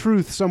kernel of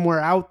truth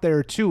somewhere out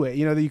there to it,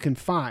 that you can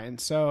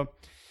find. So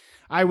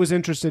I was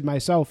interested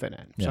myself in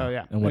it. Yeah. So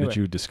yeah. And what did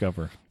you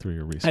discover through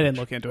your research? I didn't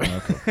look into it.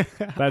 Okay.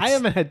 I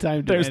haven't had time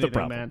to do there's anything, the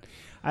problem. man.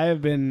 I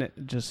have been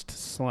just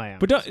slammed.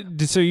 But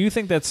so you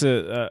think that's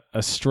a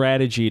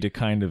strategy to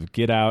kind of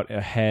get out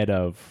ahead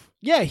of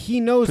he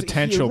knows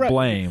potential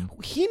blame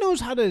He knows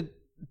how to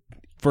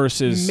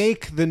versus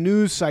make the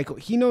news cycle.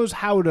 He knows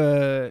how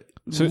to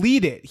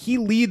lead it. He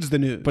leads the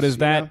news. But is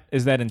that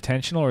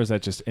intentional or is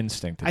that just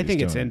instinct? I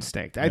think it's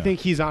instinct. I think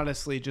he's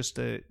honestly just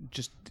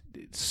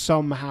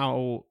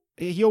somehow,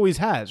 he always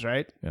has,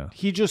 right? Yeah.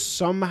 He just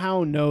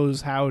somehow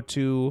knows how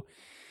to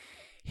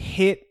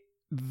hit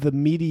the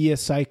media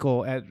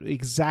cycle at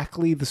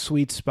exactly the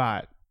sweet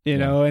spot,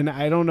 and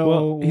I don't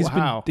know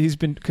how. He's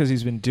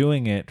been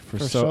doing it for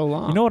so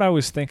long. You know what I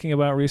was thinking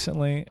about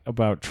recently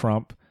about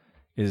Trump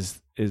is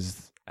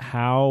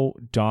how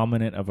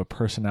dominant of a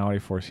personality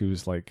force he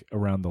was like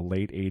around the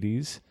late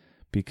 80s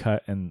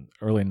and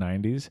early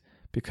 90s,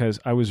 because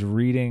I've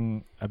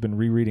been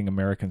rereading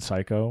American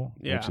Psycho,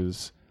 which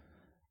is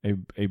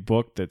a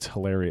book that's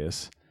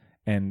hilarious,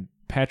 and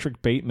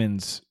Patrick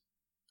Bateman's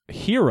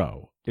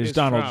hero is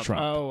Donald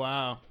Trump. Oh,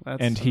 wow.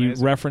 That's he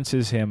amazing.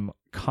 references him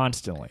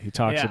constantly. He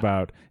talks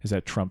about, is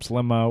that Trump's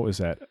limo? Is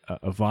that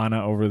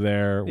Ivana over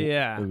there?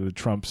 Yeah. The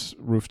Trump's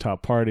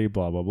rooftop party,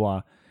 blah, blah,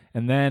 blah.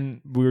 And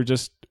then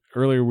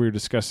earlier we were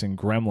discussing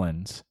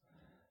Gremlins.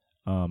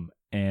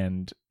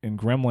 And in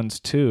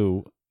Gremlins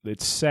 2,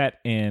 it's set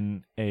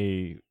in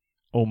a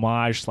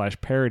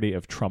homage/parody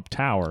of Trump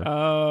Tower.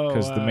 Oh,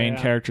 because the main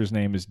character's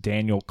name is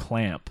Daniel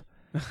Clamp.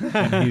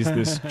 And he's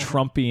this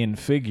Trumpian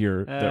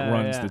figure that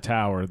runs the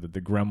tower that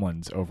the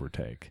Gremlins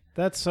overtake.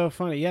 That's so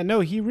funny. Yeah, no,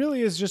 he really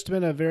has just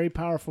been a very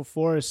powerful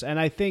force, and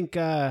I think,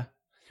 he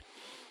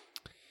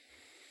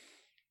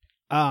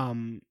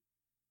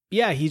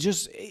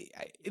just,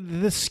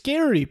 the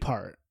scary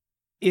part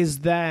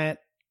is that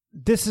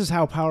this is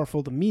how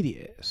powerful the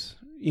media is.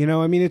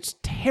 I mean, it's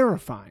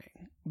terrifying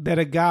that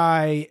a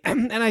guy,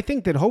 and I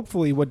think that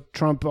hopefully what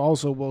Trump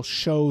also will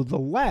show the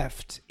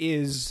left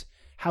is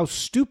how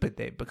stupid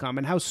they've become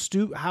and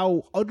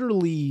how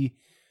utterly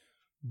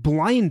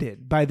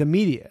blinded by the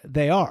media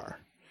they are.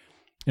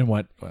 In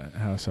what?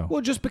 How so?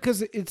 Well, just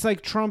because it's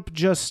like Trump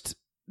just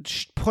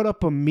put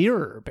up a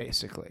mirror,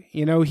 basically.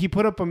 You know, he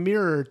put up a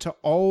mirror to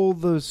all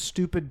the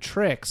stupid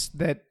tricks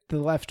that the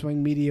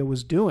left-wing media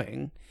was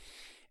doing,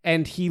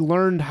 and he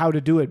learned how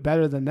to do it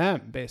better than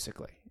them,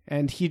 basically.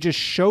 And he just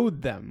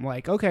showed them,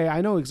 like, okay,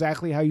 I know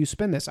exactly how you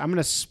spin this. I'm going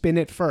to spin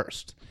it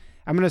first.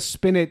 I'm going to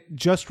spin it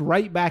just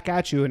right back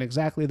at you in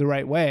exactly the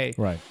right way.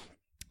 Right.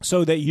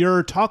 So that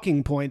your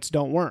talking points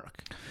don't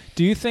work.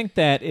 Do you think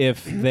that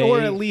if they... Or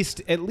at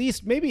least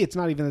maybe it's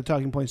not even the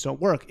talking points don't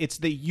work. It's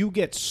that you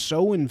get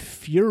so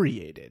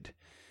infuriated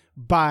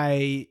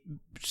by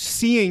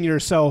seeing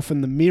yourself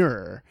in the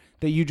mirror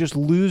that you just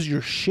lose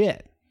your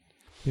shit.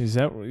 Is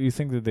that you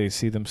think that they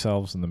see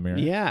themselves in the mirror?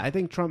 Yeah, I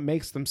think Trump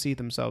makes them see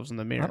themselves in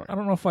the mirror. I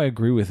don't know if I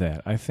agree with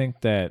that. I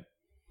think that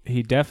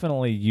he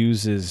definitely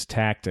uses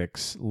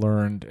tactics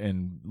learned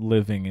in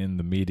living in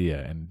the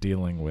media and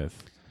dealing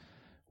with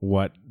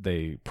what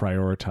they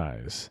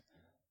prioritize.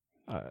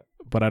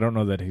 But I don't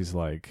know that he's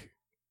like...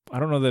 I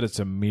don't know that it's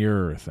a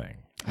mirror thing.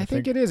 I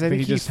think it is. I think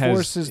he just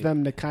forces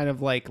them to kind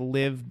of like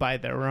live by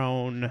their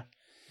own...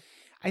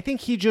 I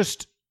think he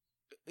just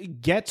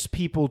gets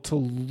people to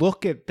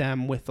look at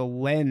them with a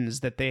lens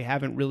that they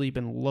haven't really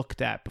been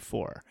looked at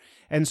before.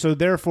 And so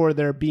therefore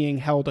they're being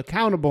held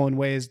accountable in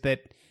ways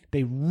that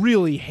they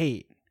really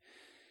hate,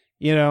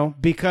 you know,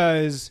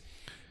 because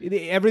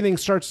everything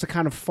starts to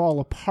kind of fall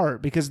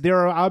apart because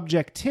their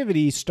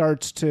objectivity you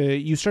start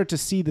to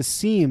see the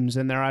seams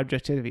in their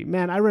objectivity.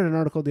 Man, I read an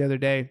article the other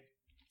day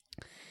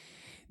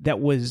that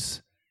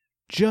was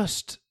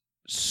just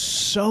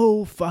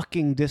so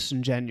fucking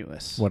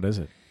disingenuous. What is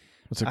it?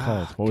 What's it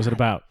called? What was it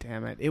about?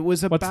 Damn it. It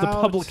was about... What's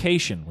the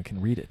publication? We can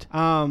read it.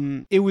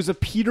 It was a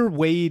Peter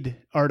Wade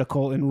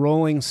article in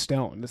Rolling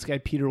Stone. This guy,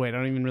 Peter Wade, I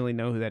don't even really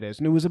know who that is.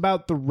 And it was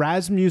about the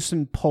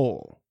Rasmussen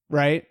poll,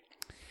 right?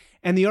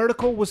 And the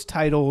article was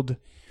titled,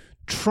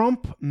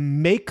 Trump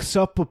Makes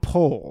Up a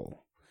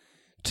Poll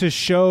to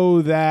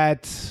Show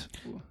That...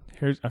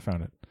 I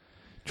found it.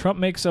 Trump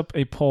makes up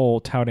a poll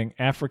touting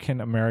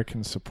African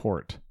American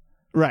support.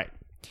 Right.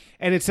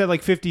 And it said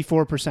like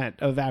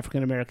 54% of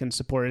African Americans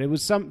supported. It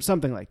was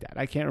something like that.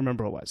 I can't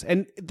remember what it was.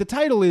 And the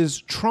title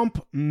is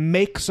Trump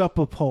Makes Up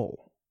a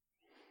Poll.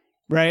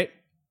 Right?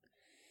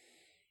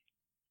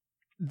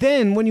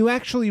 Then when you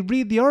actually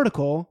read the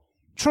article,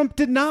 Trump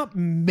did not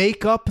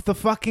make up the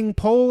fucking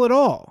poll at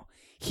all.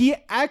 He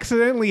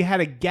accidentally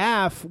had a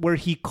gaffe where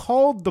he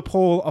called the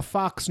poll a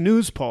Fox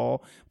News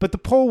poll, but the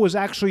poll was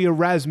actually a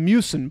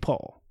Rasmussen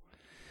poll.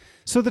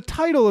 So the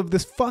title of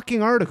this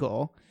fucking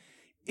article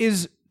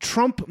is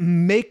Trump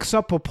Makes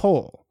Up a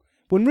Poll,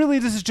 when really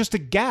this is just a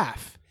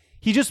gaffe.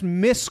 He just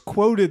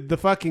misquoted the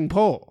fucking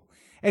poll.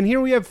 And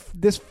here we have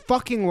this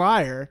fucking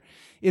liar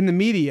in the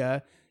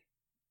media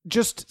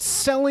just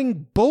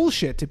selling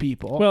bullshit to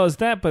people. Well, he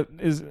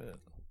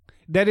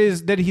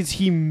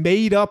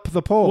made up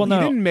the poll. Well, no,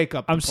 he didn't make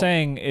up the poll. I'm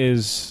saying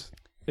is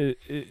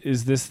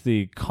this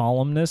the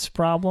columnist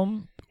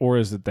problem or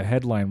is it the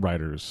headline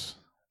writer's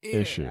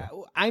issue?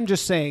 I'm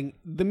just saying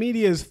the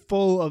media is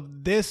full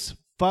of this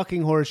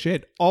fucking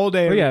horseshit all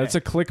day. Well, yeah, day. it's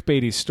a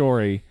clickbaity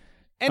story.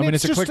 And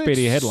it's a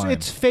clickbaity headline.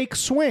 It's fake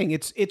swing.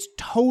 It's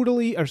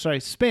totally,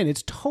 spin.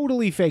 It's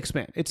totally fake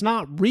spin. It's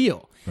not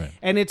real. Right.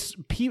 And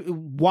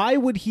why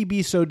would he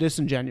be so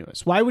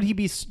disingenuous? Why would he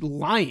be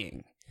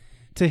lying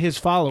to his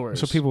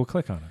followers? So people will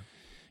click on it.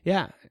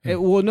 Yeah.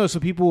 So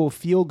people will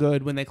feel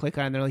good when they click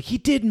on it and they're like, he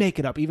did make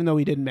it up, even though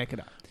he didn't make it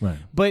up. Right.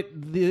 But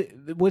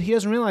what he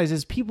doesn't realize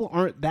is people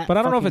aren't that But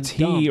I don't know if it's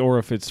dumb. he or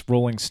if it's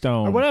Rolling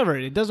Stone. Or whatever.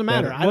 It doesn't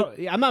matter.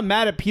 I'm not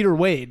mad at Peter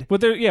Wade.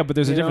 But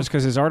there's a difference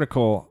because his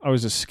article, I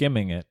was just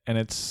skimming it, and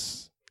it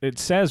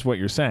says what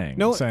you're saying.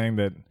 No, it's saying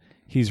that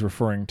he's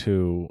referring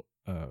to,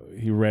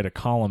 he read a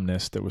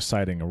columnist that was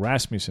citing a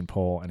Rasmussen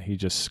poll, and he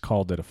just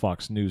called it a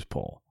Fox News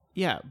poll.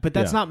 Yeah, but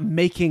that's not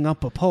making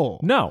up a poll.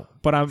 No,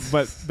 but I don't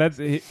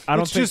think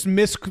it's just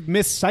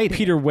misciting.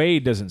 Peter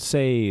Wade doesn't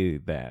say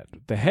that.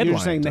 The headline. You're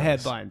saying does. the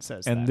headline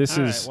says and that. this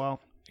all is, right, well,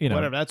 you know,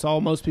 whatever. That's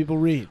all most people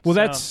read. Well,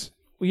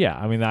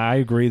 I mean, I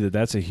agree that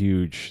that's a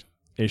huge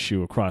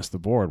issue across the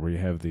board where you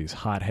have these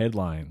hot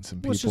headlines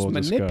and people it's just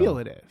just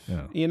manipulative.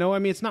 You know, I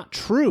mean, it's not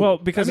true. Well,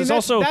 because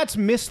that's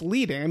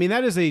misleading. I mean,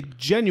 that is a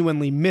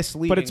genuinely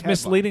misleading. But its headline.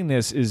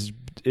 misleadingness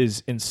is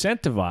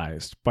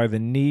incentivized by the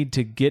need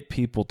to get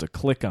people to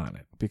click on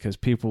it because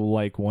people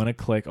want to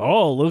click.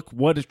 Oh, look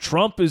what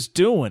Trump is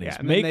doing! He's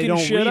making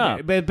shit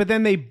up. But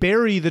then they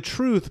bury the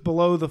truth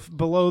below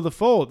the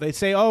fold. They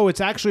say, oh,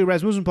 it's actually a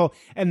Rasmussen poll,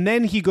 and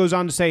then he goes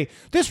on to say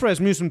this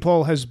Rasmussen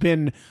poll has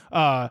been,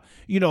 argued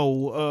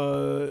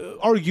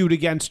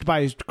against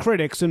by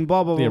critics and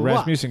blah blah blah. Yeah, blah.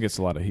 Rasmussen gets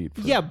a lot of heat.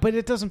 Yeah, but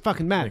it doesn't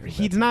fucking matter.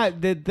 He's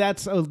not.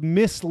 That's a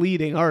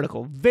misleading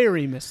article.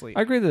 Very misleading.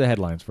 I agree that the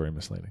headline's very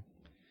misleading.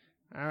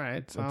 All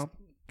right, so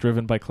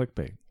driven by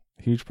clickbait,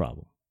 huge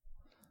problem.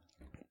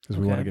 Because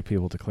we want to get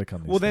people to click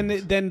on these. Well,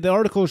 things. then the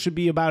article should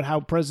be about how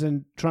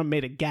President Trump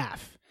made a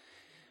gaffe,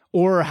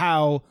 or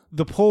how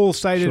the poll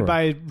cited Sure.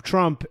 by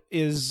Trump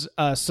is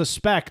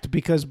suspect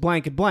because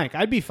blank and blank.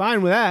 I'd be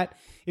fine with that.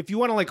 If you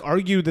want to like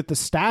argue that the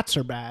stats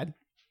are bad,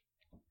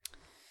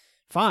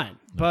 fine.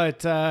 But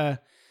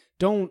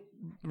don't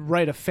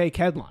write a fake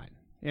headline,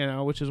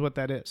 which is what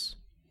that is.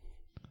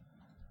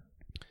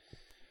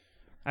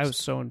 I was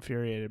so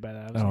infuriated by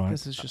that. I was like,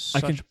 this is just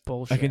such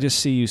bullshit. I can just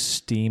see you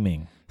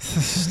steaming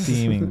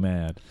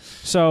mad.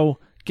 So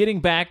getting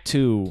back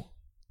to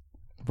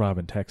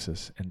Robin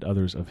Texas and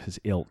others of his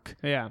ilk,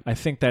 yeah. I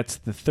think that's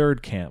the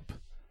third camp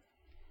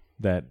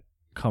that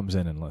comes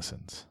in and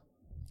listens.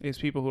 These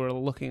people who are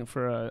looking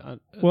for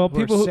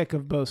people who, sick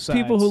of both sides.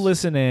 People who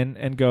listen in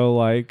and go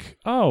like,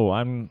 oh,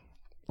 I'm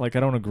like,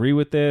 I don't agree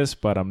with this,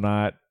 but I'm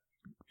not,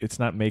 it's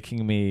not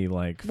making me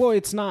like. Well,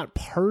 it's not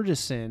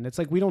partisan. It's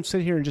like we don't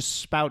sit here and just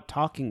spout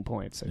talking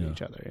points at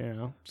each other,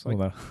 It's like,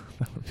 that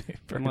would be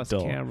very unless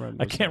dull. Cameron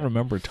I can't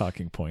remember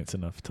talking points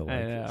enough to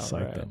like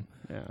cite them.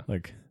 Yeah.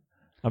 Like,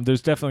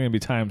 there's definitely gonna be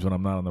times when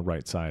I'm not on the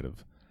right side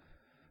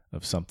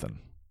of something.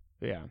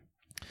 Yeah.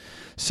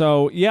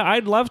 So yeah,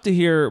 I'd love to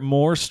hear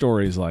more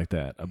stories like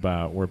that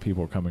about where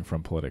people are coming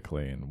from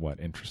politically and what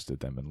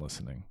interested them in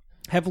listening.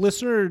 Have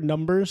listener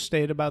numbers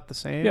stayed about the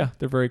same? Yeah,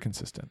 they're very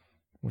consistent,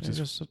 which is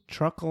just a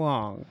truck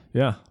along.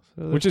 Yeah,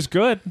 which is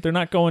good. They're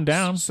not going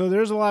down. So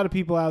there's a lot of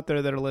people out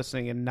there that are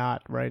listening and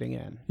not writing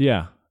in.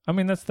 Yeah, I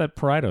mean that's that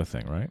Pareto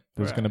thing, right?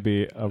 There's going to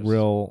be a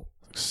real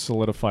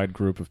solidified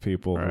group of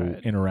people who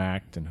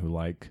interact and who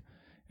like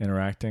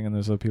interacting, and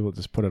there's other people that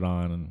just put it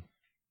on and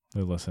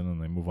they listen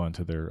and they move on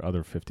to their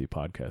other 50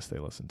 podcasts they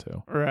listen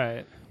to.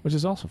 Right. Which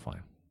is also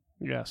fine.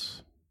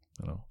 Yes.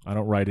 I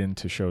don't write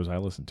into shows I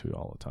listen to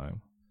all the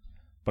time.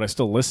 But I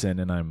still listen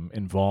and I'm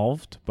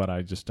involved, but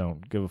I just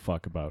don't give a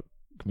fuck about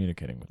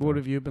communicating with them. What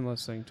have you been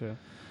listening to?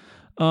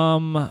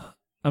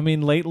 I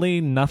mean,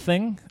 lately,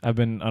 nothing. I've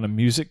been on a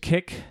music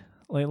kick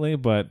lately,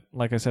 but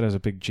like I said, I was a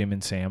big Jim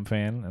and Sam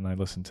fan, and I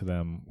listen to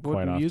them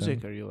quite often. What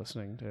music are you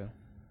listening to?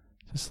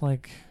 Just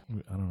like,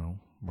 I don't know,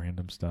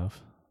 random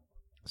stuff.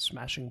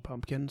 Smashing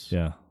Pumpkins?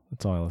 Yeah,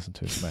 that's all I listen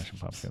to, Smashing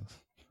Pumpkins.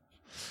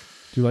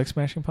 Do you like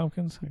Smashing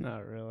Pumpkins?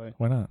 Not really.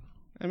 Why not?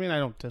 I mean, I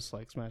don't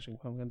dislike Smashing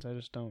Pumpkins. I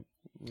just don't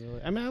really.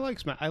 I mean,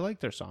 I like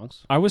their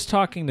songs. I was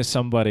talking to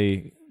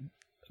somebody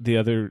the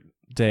other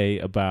day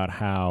about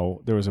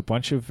how there was a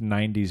bunch of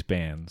 90s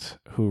bands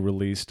who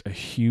released a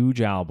huge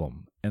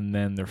album, and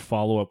then their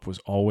follow-up was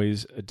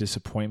always a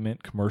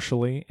disappointment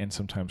commercially and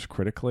sometimes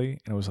critically,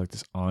 and it was like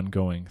this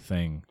ongoing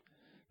thing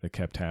that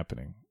kept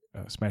happening.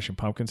 Smashing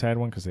Pumpkins had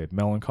one because they had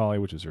Melancholy,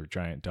 which is their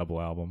giant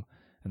double album,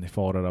 and they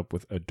followed it up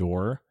with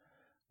Adore,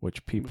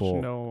 which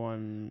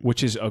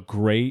is a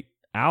great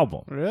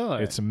album.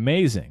 Really? It's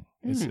amazing.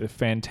 It's a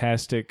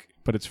fantastic,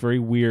 but it's very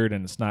weird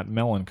and it's not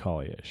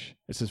melancholy-ish.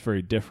 It's just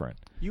very different.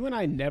 You and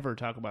I never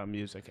talk about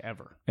music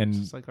ever. And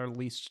it's like our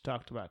least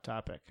talked about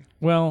topic.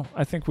 Well,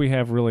 I think we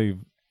have really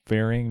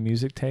varying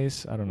music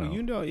tastes. I don't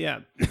know. Yeah.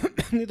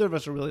 Neither of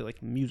us are really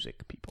like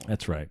music people.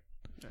 That's right.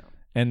 Yeah.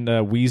 And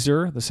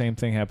Weezer, the same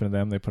thing happened to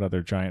them. They put out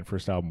their giant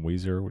first album,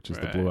 Weezer, which is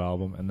the Blue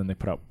Album, and then they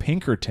put out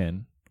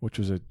Pinkerton, which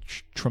was a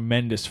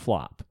tremendous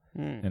flop,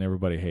 and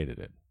everybody hated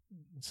it.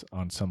 It's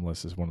on some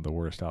lists as one of the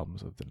worst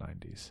albums of the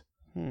 90s.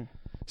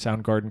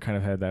 Soundgarden kind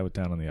of had that with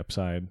Down on the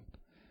Upside.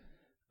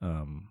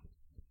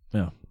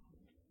 Yeah.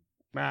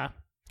 Bah.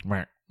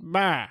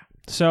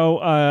 So,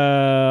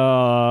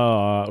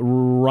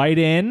 write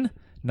in,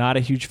 not a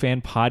huge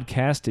fan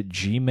podcast at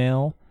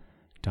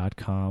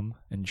gmail.com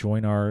and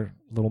join our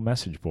little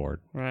message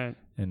board. Right.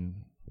 And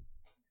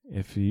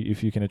if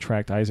you can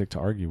attract Isaac to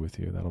argue with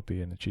you, that'll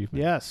be an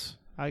achievement. Yes.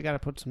 I got to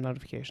put some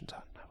notifications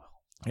on. I will.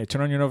 Hey,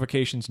 turn on your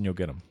notifications and you'll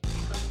get them.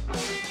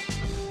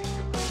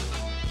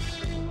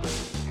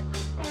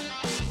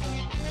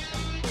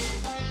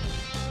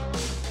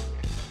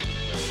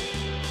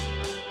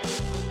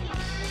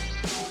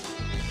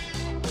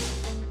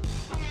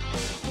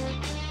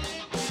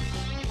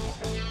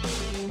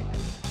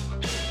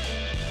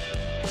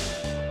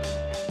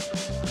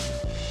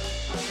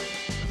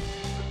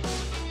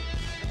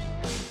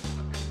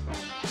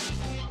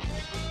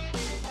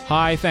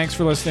 Hi, thanks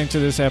for listening to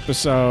this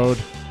episode.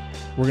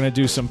 We're going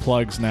to do some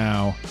plugs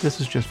now. This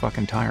is just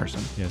fucking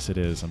tiresome. Yes, it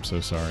is. I'm so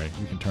sorry.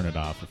 You can turn it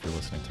off if you're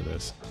listening to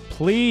this.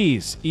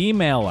 Please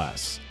email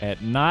us at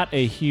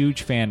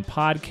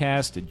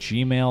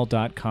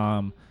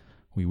notahugefanpodcast@gmail.com.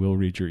 We will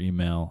read your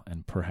email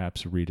and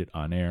perhaps read it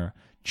on air.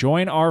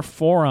 Join our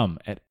forum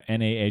at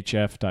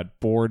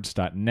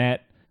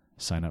nahf.boards.net.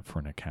 Sign up for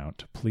an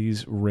account.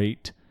 Please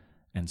rate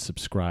and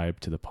subscribe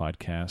to the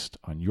podcast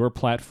on your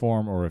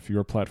platform, or if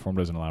your platform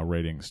doesn't allow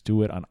ratings,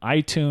 do it on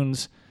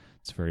iTunes.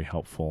 It's very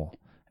helpful.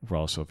 We're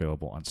also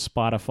available on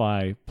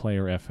Spotify,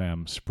 Player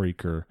FM,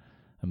 Spreaker,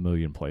 a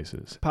million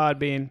places.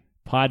 Podbean.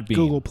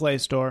 Google Play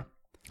Store.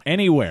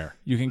 Anywhere.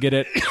 You can get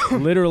it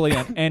literally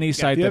on any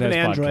site that has podcasts. If you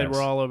have an Android,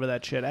 we're all over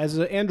that shit. As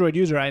an Android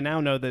user, I now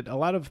know that a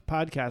lot of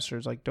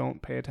podcasters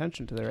don't pay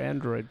attention to their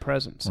Android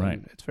presence.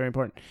 Right. It's very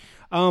important.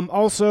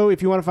 Also,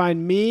 if you want to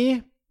find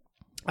me,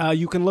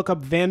 you can look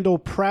up Vandal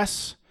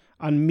Press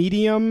on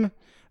Medium.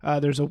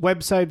 There's a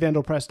website,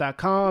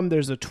 vandalpress.com.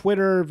 There's a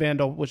Twitter,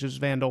 which is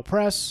Vandal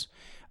Press.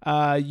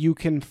 You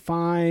can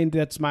find,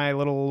 that's my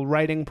little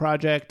writing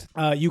project.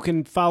 You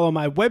can follow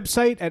my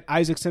website at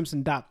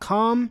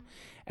isaacsimpson.com,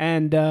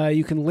 and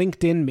you can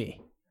LinkedIn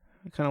me.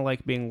 I kind of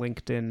like being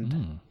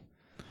LinkedIn.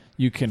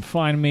 You can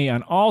find me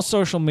on all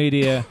social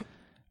media.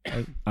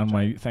 On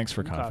my thanks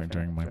for coughing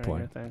during my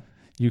play.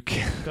 You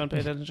can Don't pay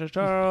attention to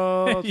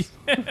Charles.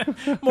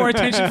 more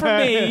attention for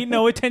me,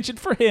 no attention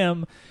for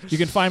him. You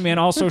can find me on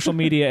all social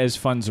media as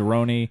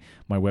Funzaroni.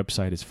 My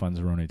website is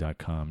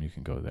funzaroni.com. You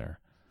can go there.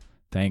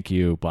 Thank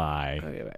you. Bye. Okay, bye.